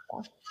about all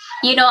that stuff?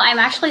 I'm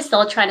actually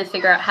still trying to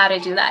figure out how to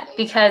do that,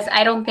 because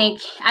I don't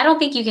think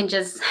you can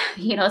just,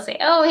 say,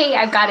 oh, hey,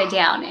 I've got it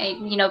down,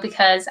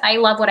 because I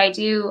love what I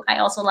do. I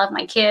also love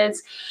my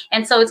kids.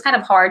 And so it's kind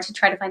of hard to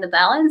try to find the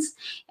balance.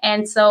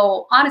 And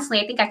so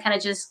honestly, I think I kind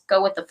of just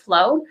go with the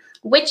flow,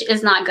 which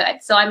is not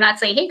good. So I'm not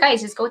saying, hey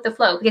guys, just go with the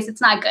flow, because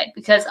it's not good,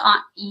 because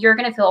you're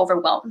going to feel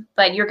overwhelmed,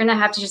 but you're going to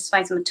have to just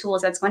find some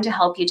tools that's going to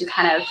help you to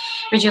kind of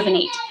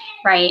rejuvenate.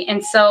 Right.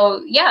 And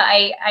so, yeah,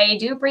 I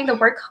do bring the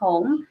work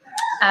home.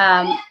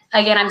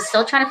 Again, I'm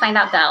still trying to find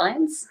that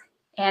balance.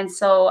 And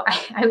so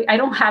I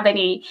don't have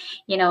any,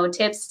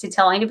 tips to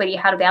tell anybody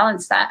how to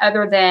balance that,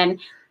 other than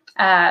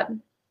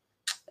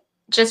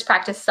just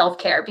practice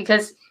self-care,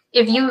 because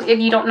if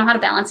you don't know how to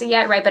balance it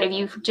yet, right? But if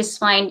you just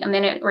find a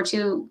minute or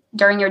two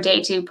during your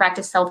day to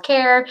practice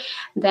self-care,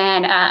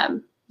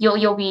 then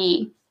you'll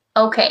be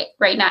okay,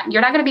 right?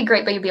 You're not going to be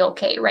great, but you'll be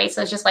okay, right?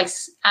 So it's just like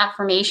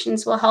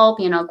affirmations will help,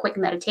 quick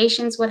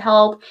meditations would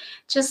help,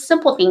 just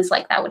simple things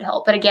like that would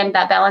help. But again,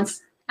 that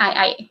balance,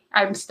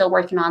 I'm still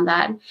working on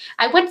that.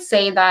 I would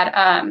say that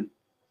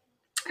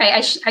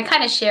I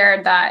kind of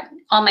shared that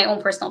on my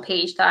own personal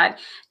page that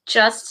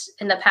just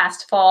in the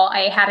past fall,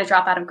 I had to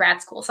drop out of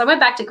grad school. So I went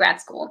back to grad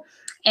school,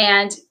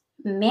 and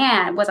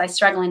man, was I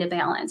struggling to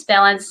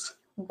balance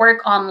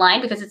work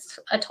online, because it's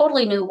a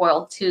totally new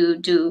world to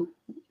do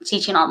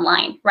teaching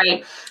online,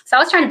 right? So I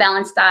was trying to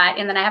balance that.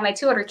 And then I have my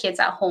two other kids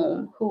at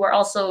home who were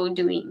also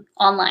doing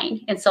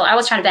online. And so I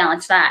was trying to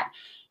balance that.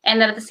 And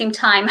then at the same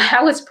time,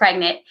 I was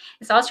pregnant.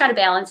 And so I was trying to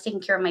balance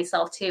taking care of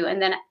myself too.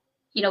 And then,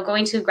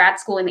 going to grad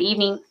school in the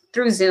evening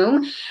through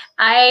Zoom,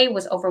 I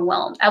was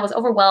overwhelmed.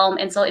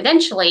 And so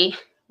eventually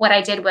what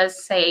I did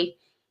was say,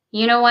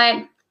 you know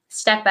what,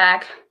 step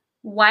back.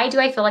 Why do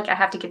I feel like I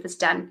have to get this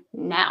done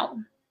now?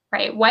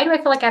 Right? Why do I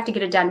feel like I have to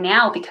get it done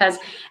now? Because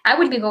I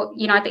would be,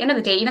 at the end of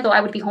the day, even though I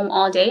would be home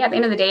all day, at the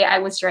end of the day, I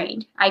was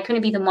drained. I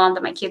couldn't be the mom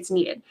that my kids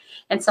needed.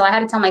 And so I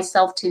had to tell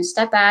myself to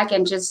step back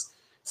and just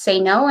say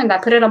no, and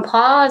that put it on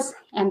pause,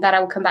 and that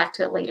I would come back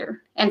to it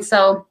later. And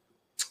so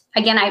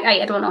again,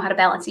 I don't know how to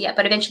balance it yet,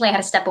 but eventually I had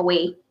to step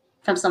away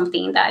from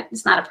something that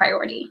is not a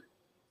priority.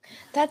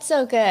 That's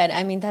so good.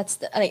 I mean, that's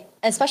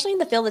especially in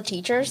the field of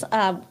teachers.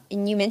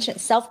 And you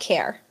mentioned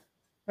self-care.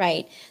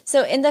 Right.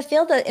 So in the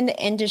field, in the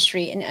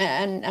industry,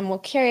 and I'm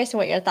curious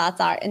what your thoughts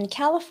are. In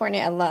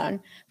California alone,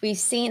 we've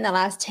seen in the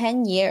last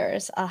 10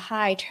 years a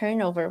high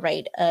turnover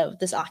rate of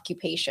this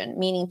occupation,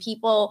 meaning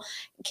people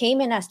came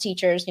in as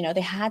teachers,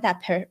 they had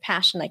that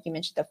passion, like you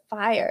mentioned, the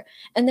fire,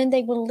 and then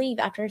they will leave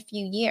after a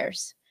few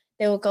years.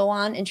 They will go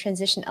on and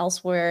transition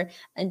elsewhere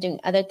and doing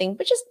other things,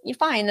 which is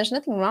fine. There's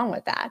nothing wrong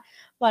with that.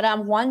 But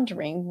I'm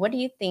wondering, what do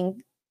you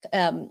think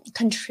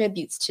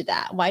contributes to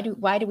that? Why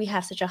do we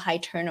have such a high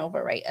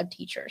turnover rate of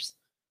teachers?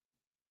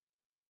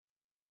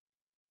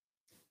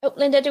 Oh,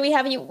 Linda, do we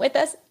have you with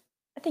us?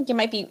 I think you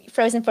might be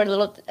frozen for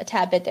a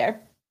tad bit there.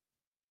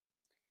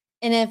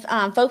 And if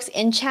folks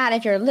in chat,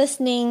 if you're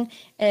listening,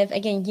 if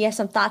again you have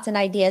some thoughts and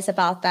ideas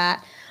about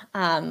that,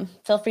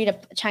 feel free to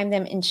chime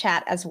them in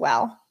chat as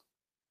well.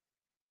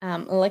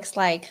 It looks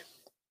like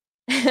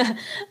I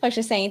was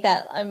just saying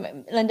that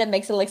Linda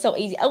makes it look so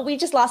easy. Oh, we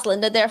just lost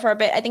Linda there for a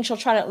bit. I think she'll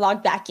try to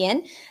log back in.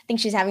 I think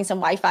she's having some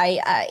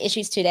Wi-Fi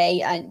issues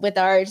today with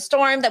our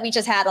storm that we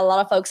just had. A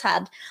lot of folks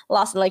had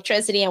lost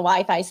electricity and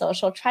Wi-Fi, so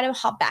she'll try to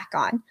hop back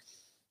on.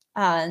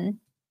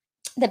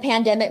 The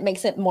pandemic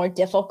makes it more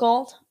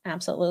difficult.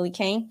 Absolutely,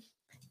 Kane.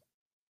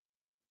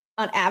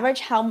 On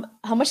average, how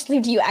much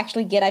sleep do you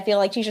actually get? I feel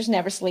like teachers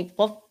never sleep.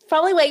 We'll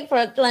probably wait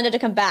for Linda to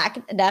come back,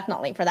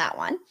 definitely, for that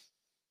one.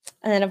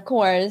 And then, of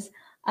course,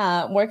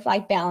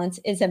 work-life balance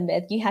is a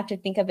myth. You have to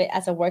think of it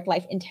as a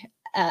work-life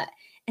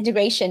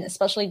integration,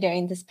 especially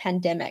during this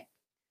pandemic.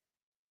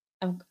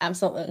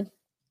 Absolutely.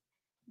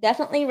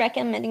 Definitely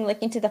recommending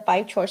looking to the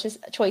 5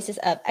 choices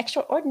of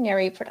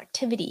extraordinary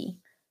productivity.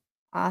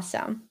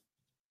 Awesome.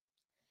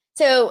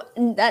 So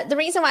the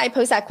reason why I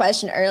posed that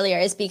question earlier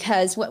is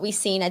because what we've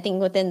seen, I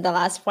think, within the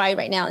last while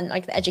right now in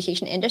like the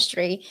education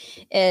industry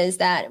is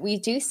that we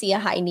do see a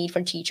high need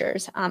for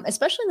teachers,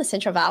 especially in the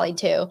Central Valley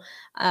too,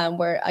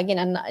 where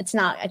again, it's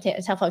not, I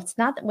tell folks, it's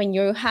not that when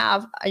you're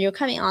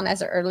coming on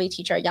as an early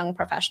teacher, a young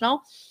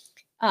professional,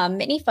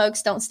 many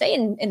folks don't stay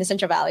in the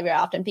Central Valley very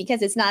often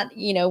because it's not,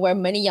 where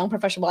many young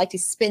professionals like to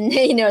spend,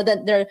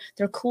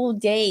 their cool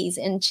days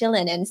and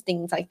chilling and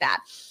things like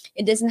that.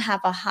 It doesn't have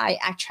a high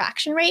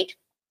attraction rate.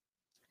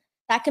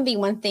 That can be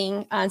one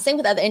thing. Same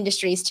with other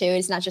industries too.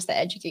 It's not just the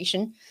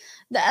education.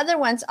 The other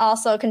ones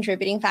also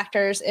contributing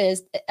factors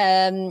is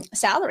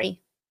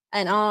salary.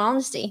 And all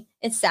honesty,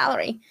 it's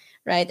salary,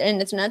 right? And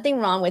there's nothing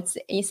wrong with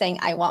you saying,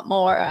 I want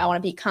more, or I want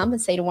to be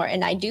compensated more.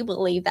 And I do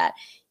believe that,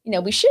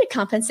 we should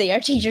compensate our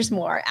teachers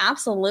more.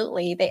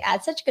 Absolutely. They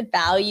add such good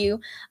value,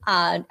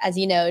 as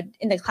in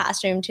the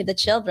classroom to the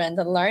children,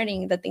 the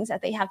learning, the things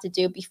that they have to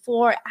do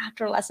before,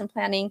 after lesson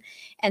planning.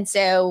 And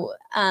so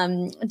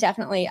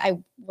definitely, I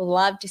would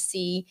love to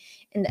see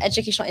in the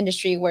educational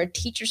industry where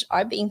teachers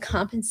are being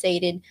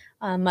compensated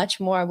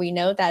much more. We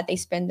know that they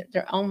spend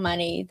their own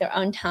money, their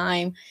own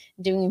time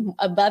doing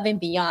above and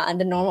beyond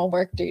the normal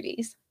work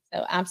duties.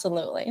 So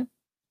absolutely.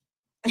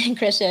 And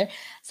Krisha,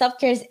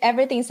 self-care is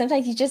everything.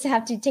 Sometimes you just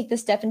have to take the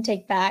step and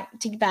take back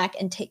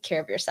and take care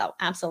of yourself.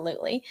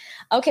 Absolutely.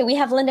 Okay, we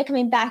have Linda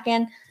coming back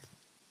in.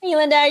 Hey,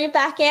 Linda, are you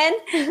back in?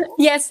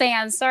 Yes, I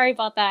am. Sorry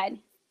about that.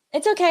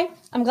 It's okay.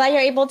 I'm glad you're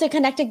able to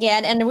connect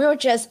again. And we were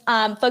just,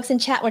 folks in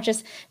chat were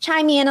just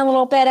chiming in a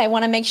little bit. I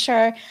want to make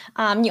sure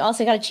you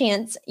also got a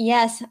chance.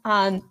 Yes,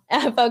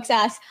 folks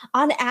ask,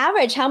 on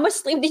average, how much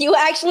sleep do you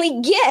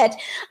actually get?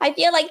 I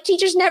feel like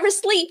teachers never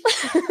sleep.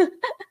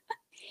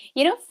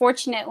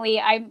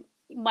 Fortunately,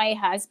 my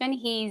husband,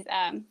 he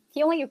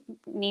only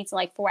needs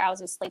like 4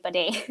 hours of sleep a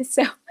day.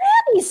 So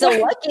He's so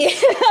lucky.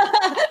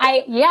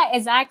 Yeah,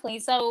 exactly.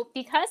 So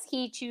because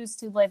he chooses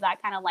to live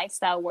that kind of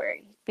lifestyle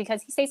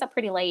because he stays up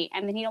pretty late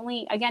and then he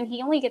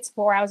only gets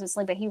 4 hours of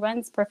sleep, but he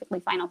runs perfectly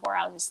fine on 4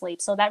 hours of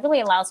sleep. So that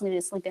really allows me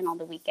to sleep in on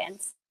the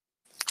weekends.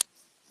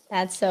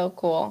 That's so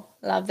cool.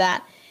 Love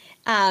that.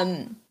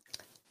 I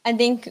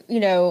think,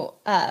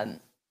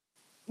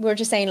 we're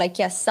just saying like,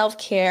 yes,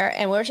 self-care.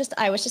 And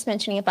I was just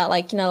mentioning about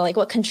like, like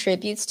what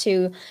contributes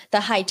to the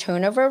high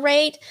turnover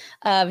rate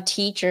of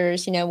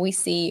teachers. We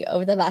see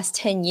over the last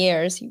 10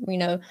 years,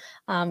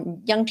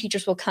 young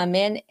teachers will come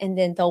in and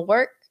then they'll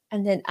work.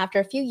 And then after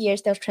a few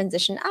years, they'll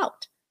transition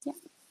out. Yeah.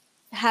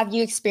 Have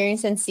you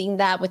experienced and seen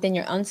that within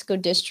your own school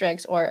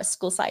districts or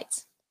school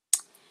sites?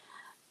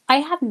 I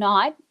have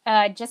not,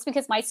 just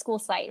because my school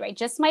site, right?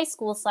 Just my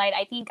school site.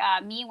 I think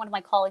me and one of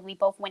my colleagues, we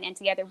both went in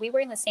together. We were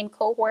in the same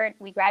cohort.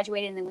 We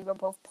graduated, and then we were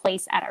both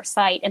placed at our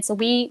site. And so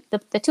the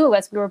two of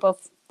us, we were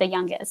both the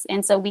youngest.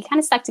 And so we kind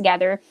of stuck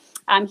together.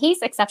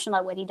 He's exceptional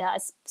at what he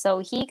does. So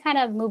he kind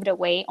of moved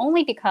away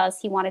only because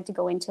he wanted to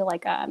go into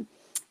like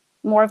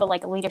more of a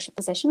leadership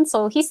position.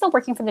 So he's still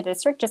working for the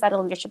district, just at a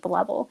leadership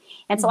level.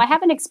 And so I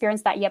haven't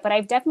experienced that yet, but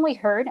I've definitely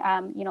heard,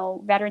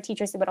 veteran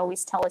teachers, they would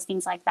always tell us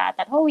things like that,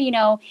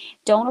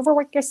 don't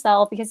overwork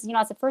yourself because,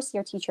 as a first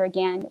year teacher,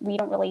 again, we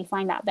don't really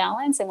find that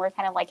balance. And we're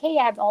kind of like, hey,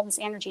 I have all this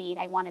energy and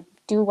I want to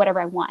do whatever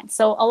I want.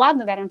 So a lot of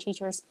the veteran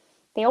teachers,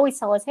 they always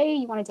tell us, hey,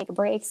 you want to take a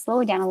break,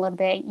 slow down a little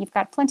bit. You've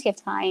got plenty of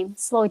time,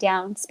 slow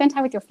down, spend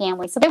time with your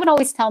family. So they would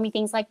always tell me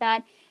things like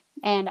that.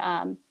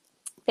 And,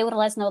 they would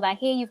let us know that,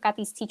 hey, you've got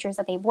these teachers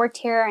that they've worked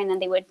here, and then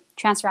they would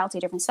transfer out to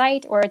a different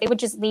site, or they would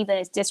just leave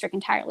the district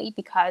entirely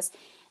because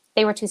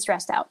they were too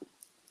stressed out.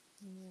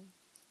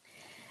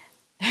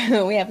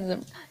 We have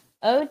some,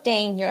 oh,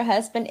 dang, your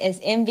husband is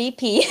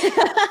MVP.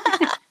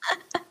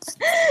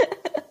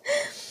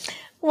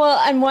 Well,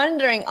 I'm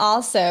wondering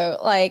also,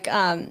 like,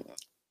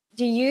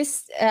 do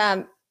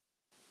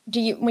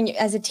you, when you,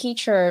 as a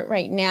teacher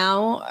right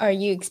now, are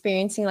you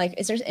experiencing like,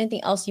 is there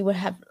anything else you would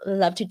have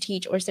loved to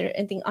teach, or is there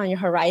anything on your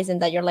horizon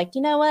that you're like,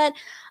 you know what,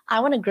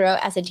 I want to grow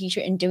as a teacher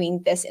in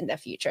doing this in the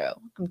future?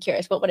 I'm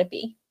curious, what would it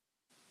be?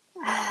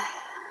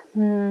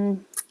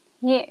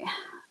 Yeah,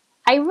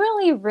 I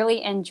really,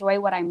 really enjoy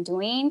what I'm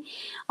doing.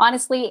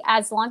 Honestly,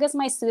 as long as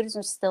my students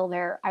are still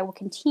there, I will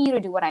continue to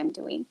do what I'm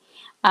doing.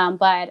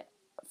 But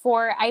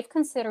I've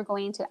considered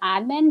going into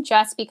admin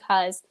just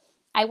because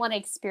I want to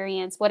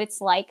experience what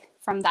it's like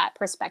from that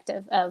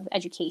perspective of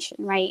education,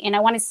 right? And I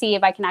want to see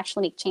if I can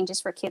actually make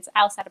changes for kids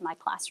outside of my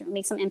classroom,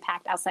 make some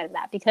impact outside of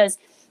that. Because,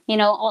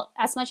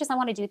 as much as I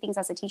want to do things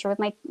as a teacher with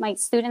my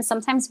students,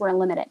 sometimes we're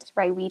limited,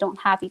 right? We don't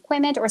have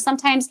equipment, or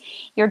sometimes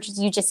you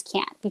just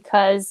can't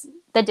because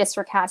the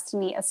district has to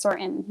meet a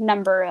certain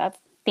number of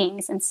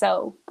things. And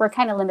so we're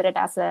kind of limited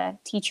as a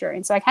teacher.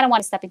 And so I kind of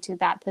want to step into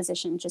that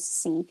position just to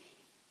see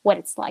what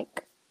it's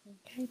like.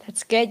 Okay,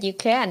 that's good. You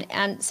can.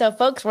 And so,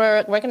 folks,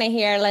 we're going to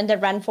hear Linda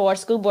run for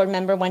school board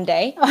member one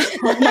day.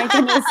 Oh my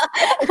goodness.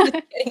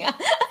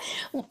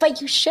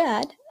 But you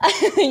should.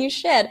 You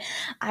should.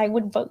 I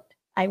would vote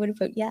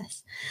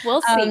yes.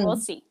 We'll see. We'll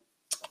see.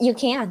 You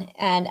can.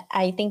 And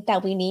I think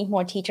that we need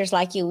more teachers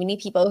like you. We need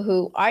people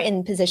who are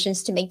in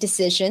positions to make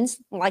decisions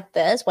like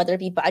this, whether it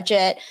be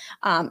budget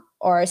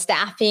or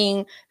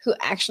staffing, who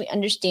actually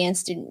understand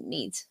student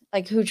needs,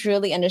 like who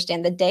truly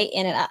understand the day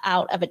in and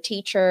out of a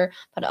teacher,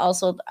 but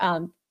also,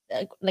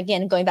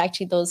 again, going back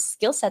to those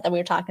skill set that we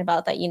were talking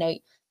about, that,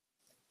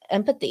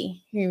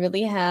 empathy. He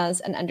really has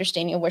an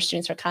understanding of where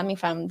students are coming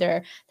from,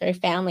 their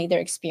family, their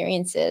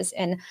experiences,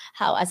 and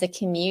how as a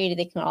community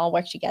they can all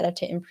work together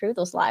to improve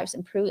those lives,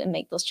 improve and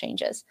make those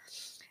changes.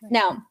 Right.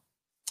 Now,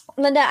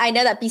 Linda, I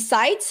know that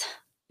besides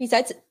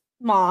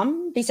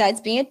mom,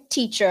 besides being a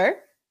teacher,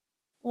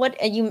 what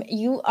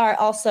you are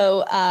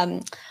also,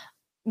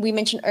 we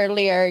mentioned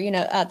earlier,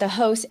 the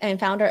host and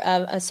founder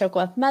of A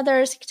Circle of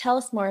Mothers. Tell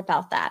us more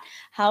about that.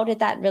 How did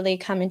that really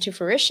come into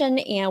fruition,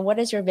 and what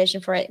is your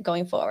vision for it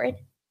going forward?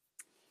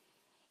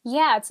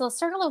 Yeah, so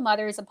Circle of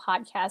Mothers is a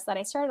podcast that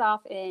I started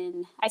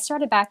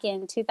back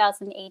in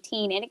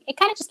 2018, and it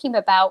kind of just came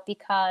about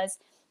because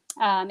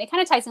it kind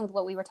of ties in with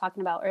what we were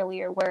talking about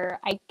earlier, where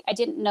I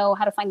didn't know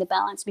how to find the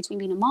balance between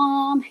being a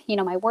mom,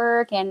 my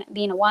work, and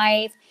being a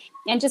wife,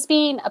 and just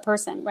being a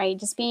person, right?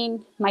 Just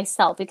being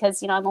myself,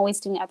 because, I'm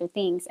always doing other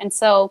things. And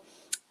so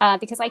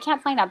because I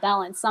can't find that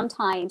balance,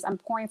 sometimes I'm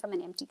pouring from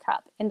an empty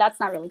cup, and that's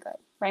not really good,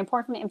 right? I'm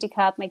pouring from an empty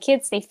cup. My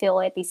kids, they feel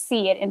it, they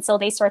see it, and so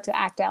they start to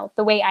act out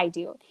the way I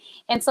do.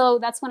 And so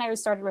that's when I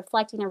started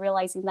reflecting and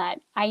realizing that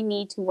I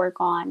need to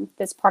work on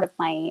this part of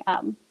my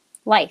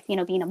life,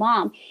 being a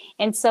mom.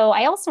 And so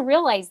I also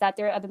realized that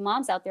there are other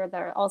moms out there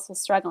that are also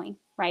struggling,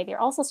 right? They're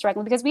also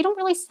struggling because we don't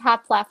really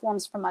have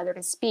platforms for mother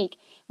to speak.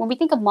 When we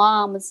think of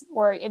moms,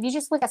 or if you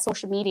just look at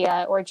social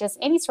media or just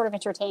any sort of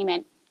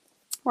entertainment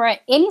or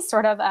any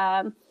sort of,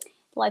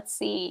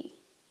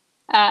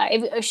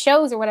 if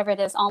shows or whatever it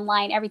is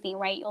online, everything,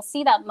 right? You'll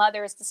see that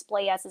mothers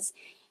display as this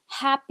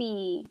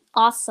happy,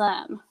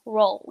 awesome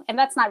role. And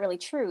that's not really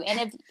true.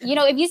 And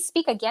if you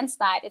speak against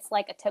that, it's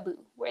like a taboo,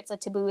 where it's a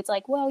taboo. It's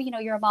like, well,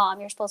 you're a mom,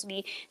 you're supposed to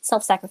be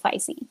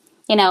self-sacrificing.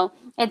 you know.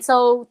 And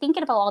so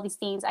thinking about all these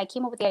things, I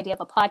came up with the idea of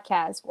a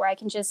podcast where I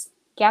can just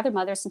gather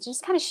mothers and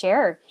just kind of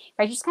share,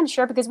 right? Just kind of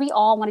share, because we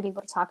all want to be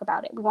able to talk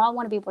about it. We all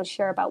want to be able to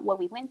share about what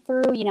we went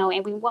through, you know,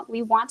 and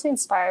we want to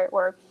inspire,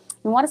 or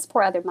we want to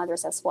support other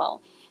mothers as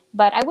well.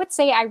 But I would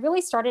say I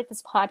really started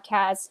this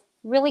podcast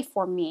really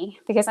for me,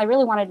 because I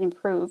really wanted to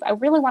improve. I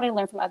really wanted to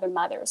learn from other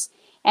mothers.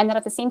 And then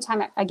at the same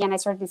time, again, I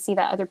started to see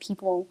that other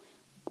people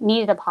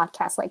needed a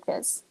podcast like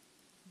this.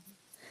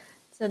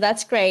 So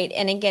that's great.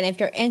 And again, if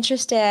you're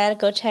interested,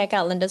 go check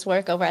out Linda's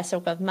work over at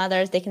Circle of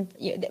Mothers.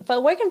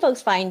 But where can folks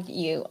find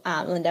you,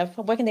 Linda?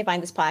 Where can they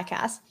find this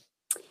podcast?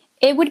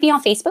 It would be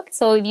on Facebook.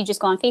 So if you just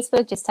go on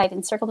Facebook, just type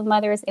in Circle of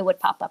Mothers, it would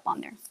pop up on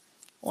there.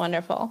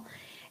 Wonderful.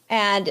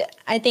 And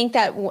I think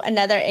that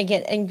another,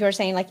 again, and you're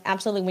saying like,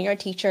 absolutely, when you're a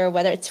teacher,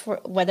 whether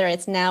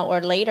it's now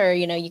or later,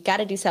 you know, you got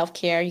to do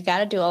self-care, you got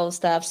to do all the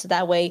stuff. So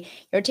that way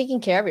you're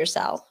taking care of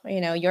yourself. You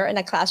know, you're in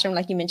a classroom,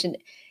 like you mentioned,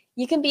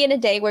 you can be in a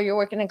day where you're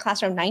working in a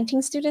classroom of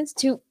 19 students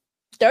to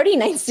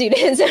 39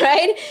 students,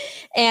 right?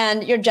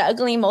 And you're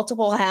juggling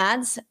multiple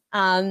hats.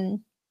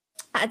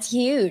 That's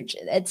huge.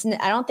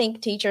 I don't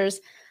think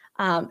teachers,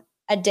 a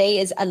day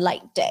is a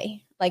light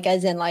day. Like,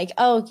 as in like,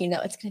 oh, you know,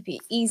 it's going to be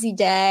an easy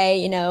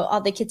day. You know, all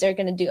the kids they're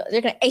going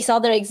to ace all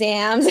their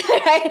exams.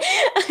 Right?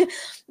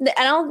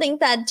 I don't think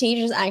that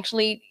teachers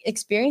actually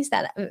experience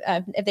that.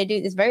 If they do,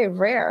 it's very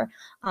rare.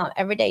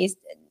 Every day is,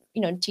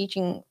 you know,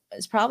 teaching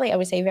is probably, I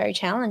would say, very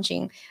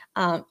challenging.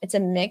 It's a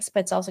mix,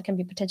 but it's also can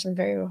be potentially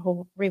very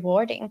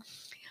rewarding.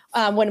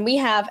 I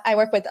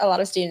work with a lot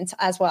of students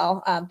as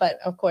well, but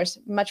of course,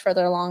 much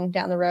further along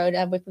down the road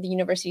with the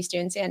university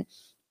students. And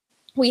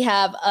we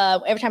have,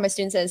 every time a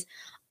student says,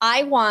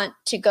 I want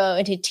to go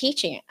into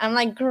teaching, I'm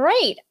like,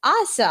 great,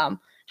 awesome.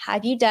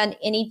 Have you done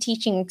any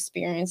teaching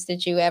experience?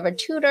 Did you ever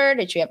tutor?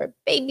 Did you ever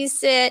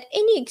babysit?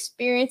 Any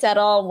experience at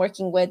all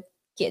working with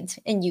kids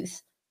and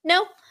youth?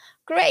 No?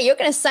 Great, you're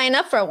going to sign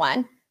up for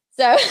one.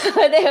 So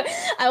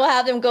I will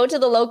have them go to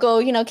the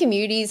local, you know,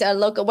 communities,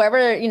 local,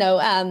 wherever, you know,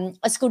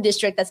 a school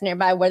district that's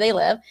nearby where they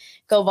live,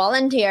 go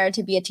volunteer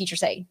to be a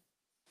teacher's aide.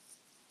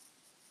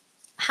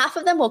 Half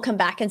of them will come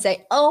back and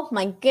say, oh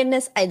my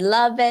goodness, I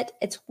love it.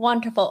 It's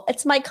wonderful.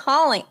 It's my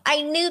calling.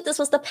 I knew this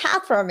was the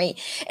path for me.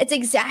 It's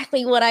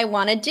exactly what I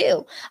want to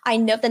do. I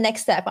know the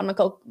next step. I'm going to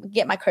go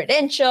get my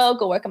credential,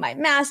 go work on my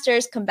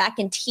master's, come back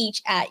and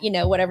teach at, you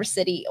know, whatever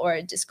city or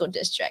school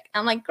district.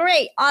 I'm like,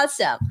 great,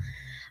 awesome.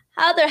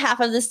 Other half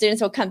of the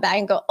students will come back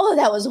and go, oh,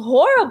 that was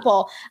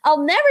horrible.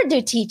 I'll never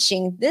do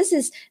teaching. This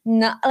is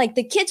not, like,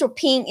 the kids were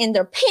peeing in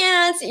their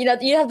pants. You know,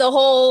 you have the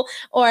whole,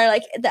 or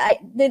like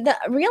the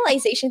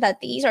realization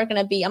that these are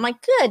going to be, I'm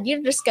like, good,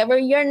 you discover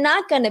you're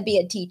not going to be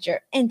a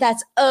teacher, and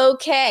that's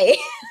okay.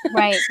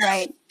 Right,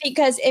 right.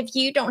 Because if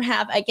you don't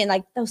have, again,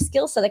 like those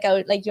skill sets,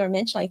 like you were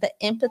mentioning, like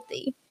the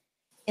empathy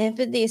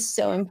is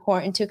so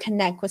important to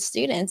connect with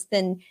students,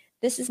 then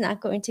this is not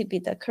going to be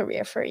the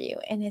career for you,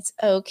 and it's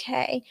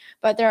okay.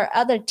 But there are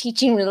other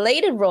teaching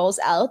related roles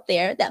out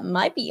there that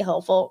might be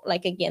helpful,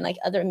 like, again, like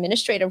other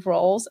administrative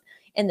roles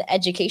in the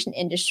education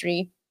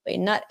industry. But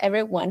not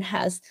everyone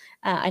has,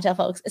 I tell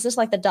folks, it's just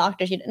like the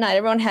doctors, not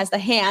everyone has the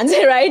hands,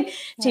 right,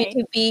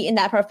 to be in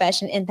that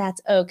profession, and that's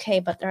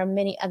okay. But there are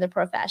many other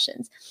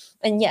professions.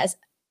 And yes,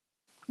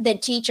 the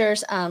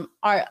teachers are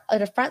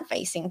the front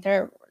facing.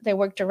 They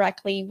work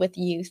directly with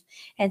youth,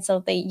 and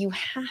so you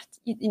have to,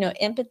 you know,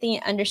 empathy,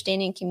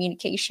 understanding,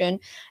 communication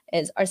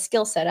is our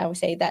skill set. I would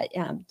say that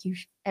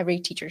every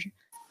teacher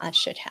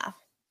should have.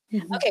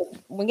 Mm-hmm. Okay,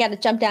 we got to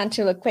jump down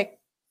to a quick.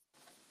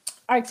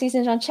 ARC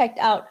Season John checked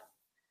out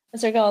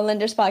Circle of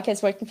Linda's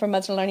podcast, Working for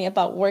Mothers Learning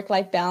about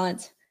work-life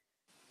balance.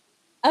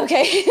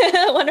 Okay,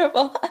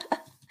 wonderful.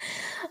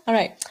 All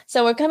right,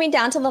 so we're coming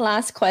down to the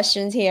last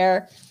questions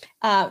here.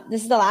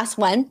 This is the last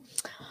one.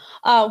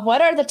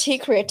 What are the 2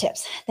 career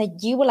tips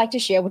that you would like to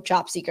share with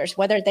job seekers,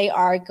 whether they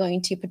are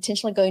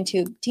potentially going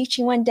to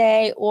teaching one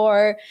day,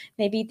 or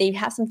maybe they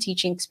have some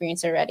teaching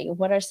experience already?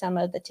 What are some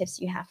of the tips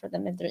you have for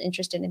them if they're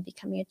interested in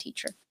becoming a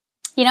teacher?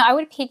 You know, I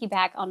would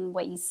piggyback on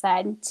what you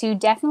said, to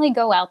definitely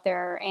go out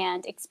there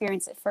and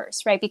experience it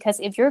first, right? Because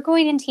if you're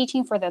going in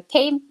teaching for the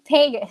pay,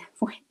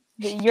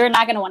 you're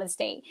not going to want to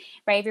stay,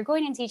 right? If you're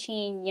going in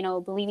teaching, you know,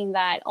 believing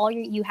that all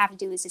you have to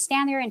do is to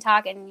stand there and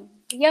talk, and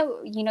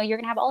you're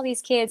going to have all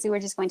these kids who are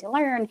just going to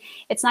learn,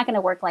 it's not going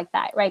to work like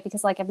that, right?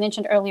 Because like I've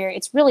mentioned earlier,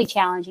 it's really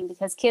challenging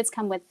because kids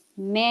come with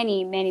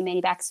many, many,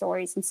 many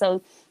backstories. And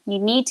so you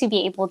need to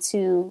be able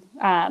to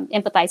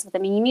empathize with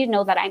them. And you need to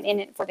know that I'm in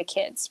it for the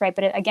kids, right?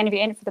 But again, if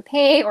you're in it for the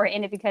pay or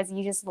in it because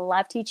you just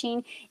love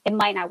teaching, it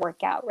might not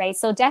work out, right?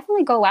 So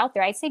definitely go out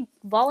there. I say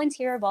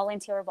volunteer,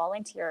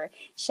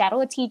 shadow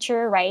a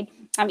teacher, right?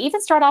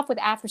 Even start off with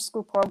after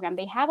school program.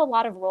 They have a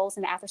lot of roles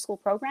in the after school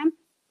program.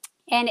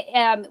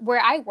 And where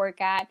I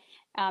work at,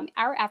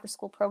 our after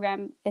school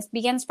program, this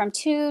begins from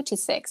 2 to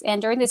 6. And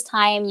during this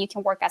time, you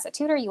can work as a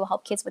tutor. You will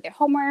help kids with their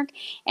homework.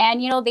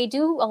 And, you know, they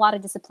do a lot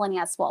of disciplining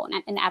as well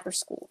in after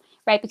school,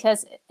 right?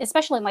 Because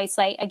especially in my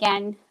site,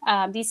 again,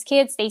 these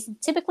kids, they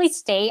typically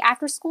stay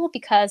after school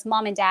because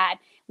mom and dad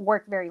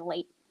work very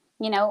late,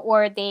 you know,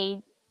 or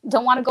they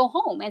don't want to go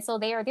home. And so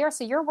they are there.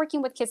 So you're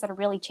working with kids that are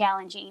really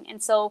challenging.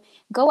 And so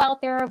go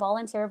out there,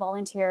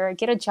 volunteer,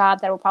 get a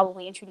job that will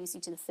probably introduce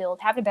you to the field,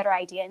 have a better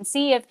idea, and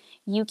see if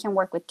you can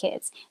work with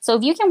kids. So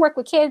if you can work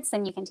with kids,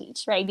 then you can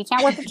teach, right? If you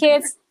can't work with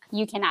kids,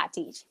 you cannot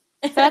teach.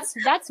 So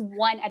that's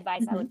one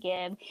advice I would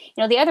give.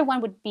 The other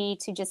one would be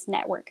to just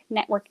network,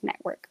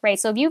 right?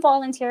 So if you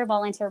volunteer,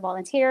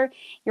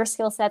 your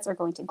skill sets are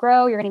going to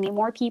grow. You're going to meet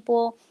more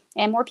people,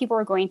 and more people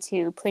are going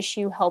to push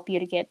you, help you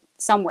to get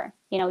somewhere.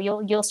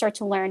 You'll start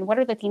to learn what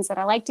are the things that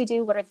I like to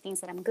do, what are the things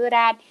that I'm good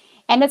at,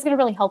 and that's going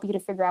to really help you to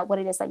figure out what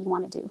it is that you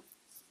want to do.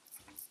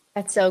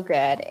 That's so good.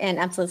 And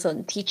absolutely,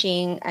 so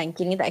teaching and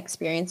getting that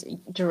experience,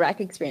 direct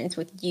experience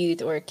with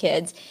youth or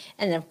kids,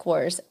 and of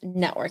course,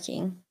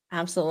 networking.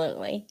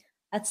 Absolutely.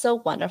 That's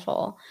so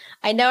wonderful.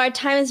 I know our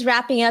time is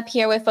wrapping up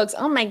here with folks.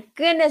 Oh my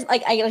goodness.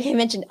 Like I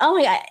mentioned, oh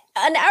my God,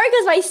 an hour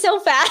goes by so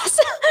fast.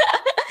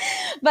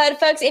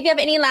 But folks, if you have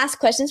any last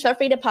questions, feel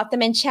free to pop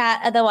them in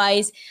chat.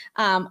 Otherwise,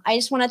 I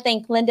just want to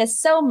thank Linda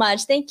so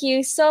much. Thank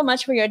you so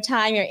much for your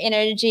time, your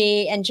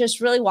energy, and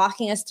just really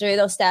walking us through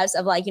those steps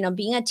of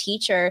being a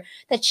teacher,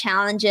 the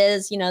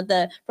challenges,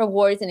 the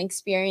rewards and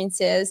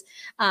experiences,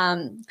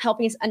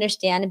 helping us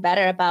understand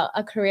better about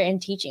a career in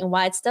teaching and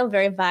why it's still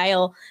very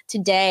vital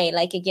today.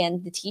 Like,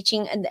 again, the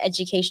teaching and the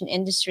education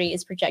industry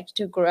is projected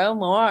to grow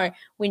more.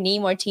 We need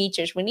more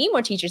teachers. We need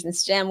more teachers in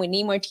STEM. We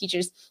need more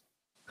teachers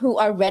who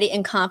are ready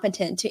and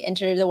competent to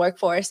enter the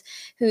workforce,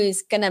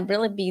 who's going to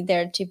really be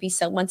there to be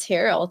someone's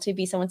hero, to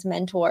be someone's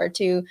mentor,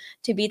 to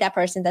be that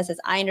person that says,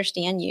 I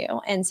understand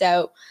you. And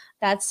so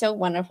that's so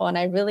wonderful. And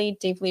I really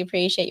deeply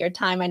appreciate your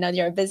time. I know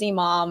you're a busy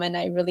mom, and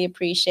I really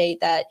appreciate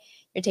that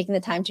you're taking the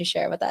time to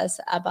share with us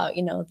about,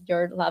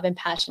 your love and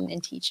passion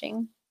in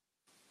teaching.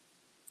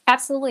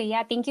 Absolutely.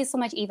 Yeah. Thank you so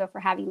much, Eva, for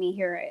having me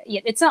here.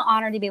 It's an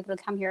honor to be able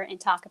to come here and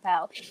talk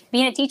about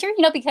being a teacher,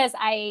 because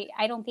I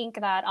don't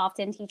think that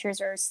often teachers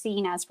are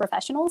seen as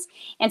professionals.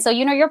 And so,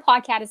 your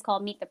podcast is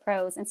called Meet the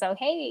Pros. And so,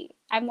 hey,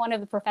 I'm one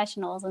of the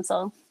professionals. And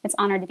so it's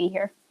an honor to be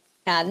here.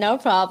 Yeah, no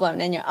problem.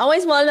 And you're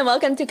always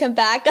welcome to come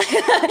back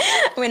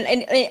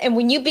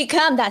when you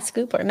become that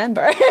scoop,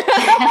 remember,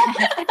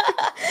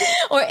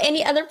 or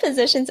any other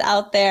positions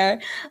out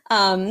there.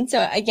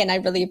 So again, I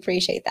really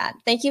appreciate that.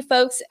 Thank you,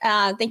 folks.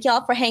 Thank you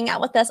all for hanging out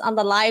with us on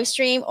the live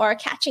stream or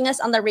catching us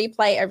on the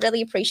replay. I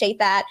really appreciate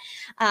that.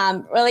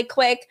 Really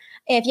quick,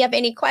 if you have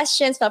any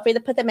questions, feel free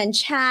to put them in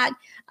chat.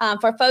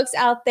 For folks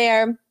out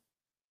there,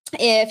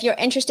 if you're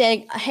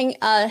interested,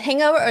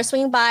 hang over or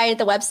swing by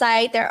the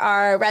website. There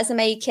are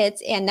resume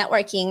kits and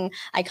networking.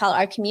 I call it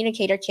our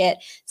communicator kit.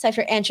 So if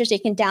you're interested,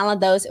 you can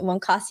download those. It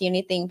won't cost you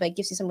anything, but it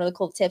gives you some really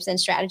cool tips and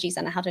strategies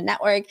on how to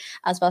network,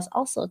 as well as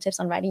also tips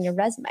on writing your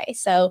resume.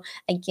 So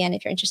again,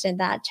 if you're interested in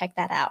that, check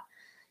that out.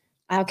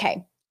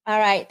 Okay. All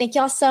right. Thank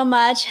you all so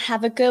much.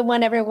 Have a good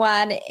one,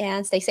 everyone,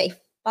 and stay safe.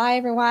 Bye,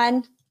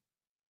 everyone.